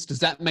standards, does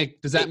that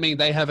mean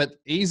they have it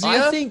easier?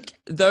 I think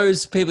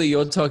those people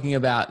you're talking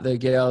about, the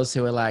girls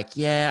who are like,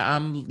 yeah,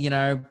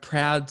 I'm,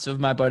 proud of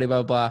my body,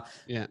 blah, blah, blah.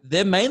 Yeah.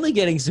 They're mainly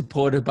getting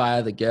supported by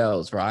other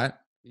girls, right?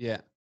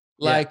 Yeah.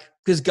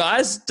 Because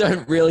guys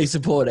don't really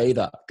support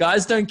either.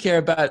 Guys don't care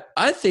about,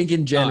 I think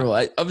in general,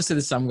 obviously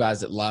there's some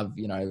guys that love,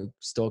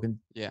 stalking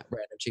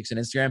random chicks on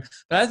Instagram.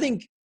 But I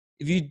think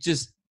if you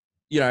just,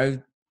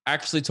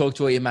 actually talk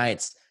to all your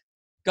mates,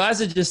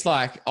 guys are just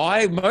like,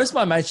 most of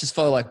my mates just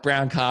follow like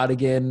Brown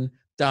Cardigan,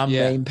 dumb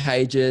meme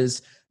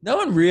pages. No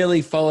one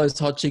really follows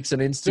hot chicks on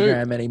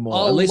Instagram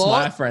anymore. At least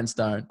my friends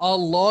don't. A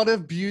lot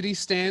of beauty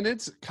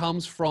standards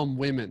comes from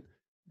women.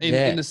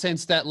 In the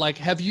sense that, like,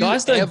 have you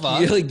guys don't ever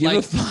really give a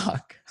like,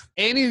 fuck?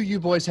 Any of you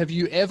boys, have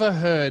you ever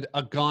heard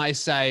a guy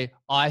say,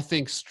 I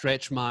think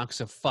stretch marks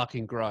are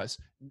fucking gross?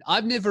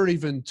 I've never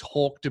even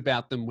talked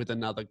about them with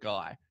another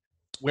guy.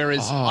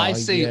 Whereas I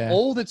see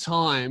all the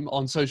time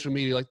on social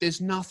media, like, there's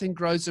nothing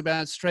gross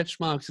about stretch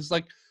marks. It's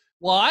like,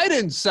 Well, I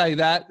didn't say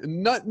that.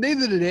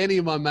 Neither did any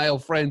of my male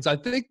friends. I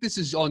think this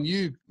is on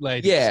you,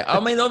 ladies. Yeah,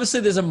 I mean, obviously,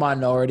 there's a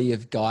minority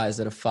of guys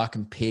that are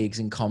fucking pigs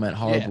and comment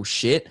horrible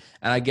shit,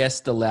 and I guess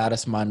the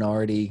loudest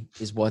minority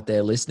is what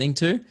they're listening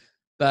to.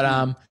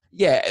 But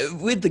yeah,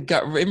 with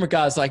in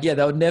regards, like, yeah,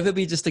 there would never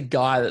be just a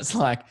guy that's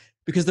like,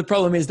 because the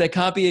problem is there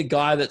can't be a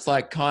guy that's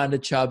like kind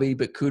of chubby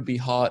but could be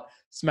hot,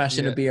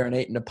 smashing a beer and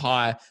eating a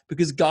pie,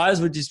 because guys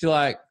would just be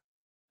like,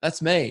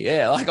 that's me.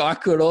 Yeah, like I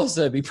could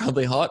also be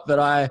probably hot, but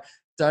I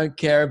don't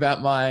care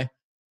about my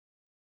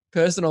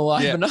personal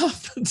life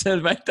enough to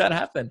make that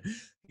happen.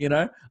 You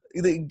know,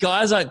 the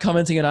guys aren't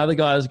commenting on other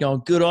guys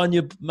going, good on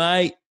you,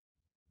 mate.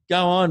 Go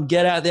on,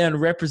 get out there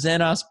and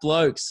represent us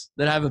blokes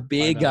that have a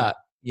beer gut,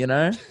 you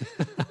know?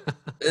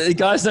 The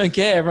guys don't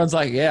care. Everyone's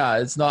like, yeah,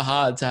 it's not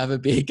hard to have a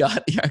beer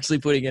gut. You're actually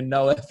putting in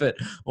no effort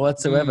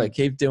whatsoever.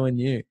 Keep doing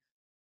you.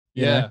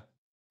 You know?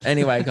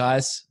 Anyway,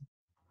 guys,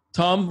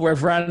 Tom,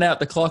 we've run out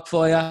the clock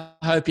for you.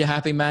 Hope you're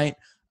happy, mate.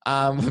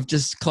 We've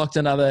just clocked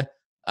another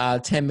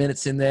 10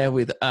 minutes in there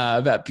with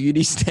about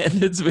beauty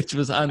standards, which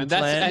was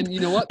unplanned. And you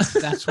know what?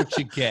 That's what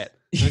you get.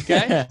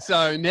 Okay? Yeah.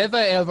 So never,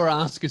 ever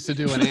ask us to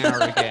do an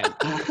hour again.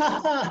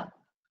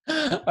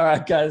 All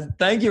right, guys.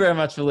 Thank you very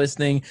much for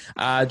listening.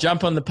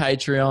 Jump on the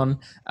Patreon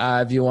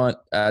if you want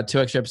 2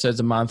 extra episodes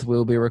a month.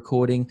 We'll be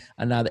recording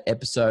another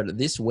episode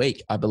this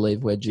week. I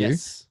believe we're due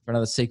for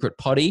another secret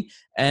potty.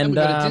 And we've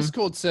got a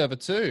Discord server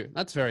too.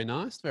 That's very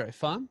nice. Very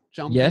fun.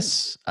 Jump in.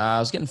 I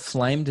was getting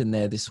flamed in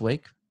there this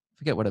week.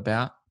 Forget what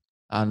about.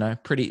 I know.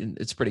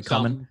 It's pretty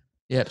common.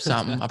 Yep,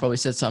 something. I probably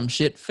said some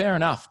shit. Fair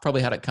enough.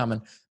 Probably had it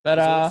coming. But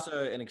there's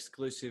also an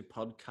exclusive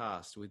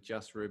podcast with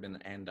just Ruben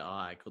and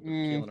I called the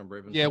Keelan and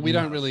Ruben. Yeah, podcast. we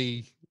don't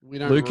really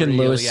Luke and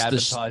Lewis,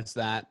 advertise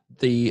that.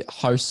 The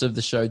hosts of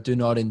the show do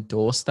not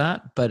endorse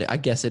that, but I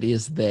guess it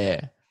is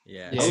there.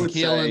 Yeah.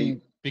 Keelan,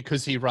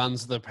 because he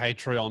runs the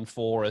Patreon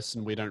for us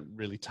and we don't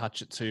really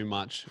touch it too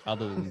much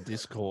other than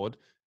Discord,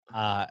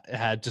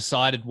 had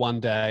decided one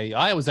day,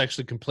 I was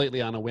actually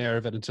completely unaware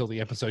of it until the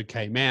episode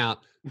came out,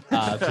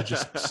 to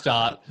just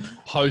start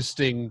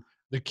posting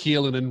the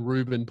Keelan and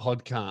Ruben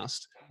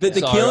podcast. But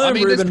the Keelan and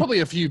Ruben, there's probably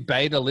a few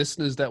beta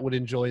listeners that would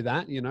enjoy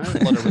that, you know, a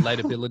lot of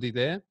relatability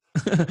there.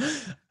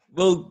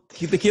 Well,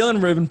 the Keelan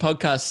and Ruben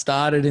podcast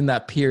started in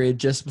that period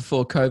just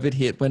before COVID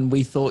hit, when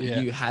we thought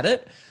you had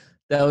it.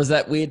 There was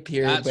that weird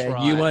period where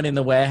you weren't in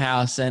the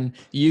warehouse and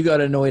you got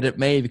annoyed at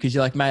me because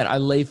you're like, mate, I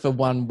leave for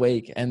 1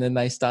 week and then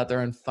they start their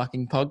own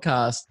fucking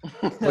podcast.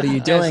 What are you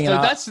doing?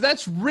 So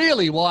that's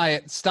really why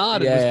it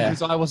started, was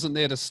because I wasn't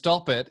there to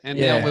stop it. And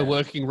now we're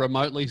working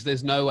remotely, so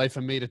there's no way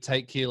for me to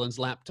take Keelan's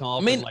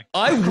laptop. I mean, and like,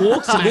 I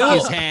walked smack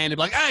his hand and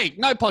be like, hey,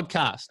 no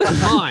podcast. That's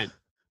fine.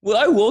 Well,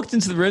 I walked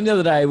into the room the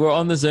other day. We're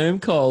on the Zoom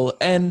call,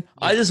 and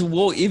I just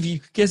walk. If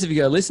you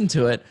go listen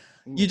to it,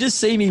 you just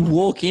see me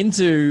walk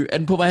into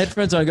and put my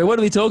headphones on and go, what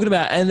are we talking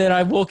about? And then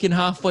I walk in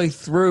halfway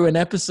through an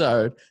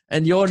episode,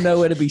 and you're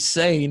nowhere to be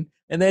seen,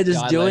 and they're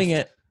just doing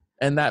it,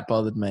 and that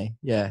bothered me.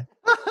 Yeah,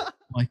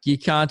 like you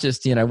can't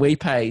just, you know, we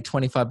pay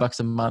 $25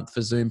 a month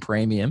for Zoom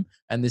Premium,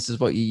 and this is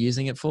what you're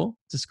using it for.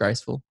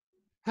 Disgraceful.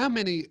 How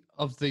many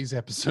of these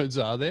episodes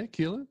are there,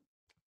 Keelan?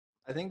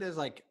 I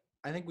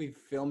think we've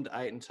filmed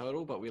 8 in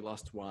total, but we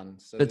lost 1.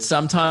 So but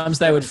sometimes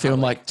they would film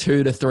like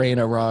 2 to 3 in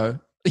a row,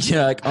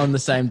 like on the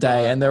same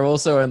day, and they're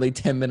also only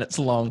 10 minutes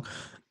long.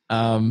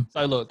 So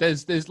look,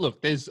 there's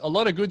a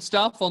lot of good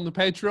stuff on the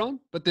Patreon,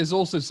 but there's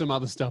also some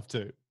other stuff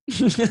too.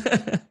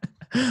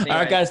 All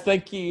right, guys,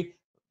 thank you.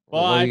 Bye.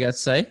 What do you guys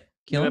say?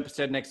 New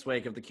episode next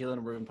week of the Keelan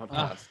and Ruben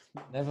podcast.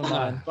 Never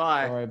mind.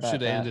 Bye. Don't worry about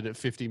Should have that. ended at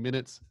 50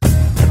 minutes.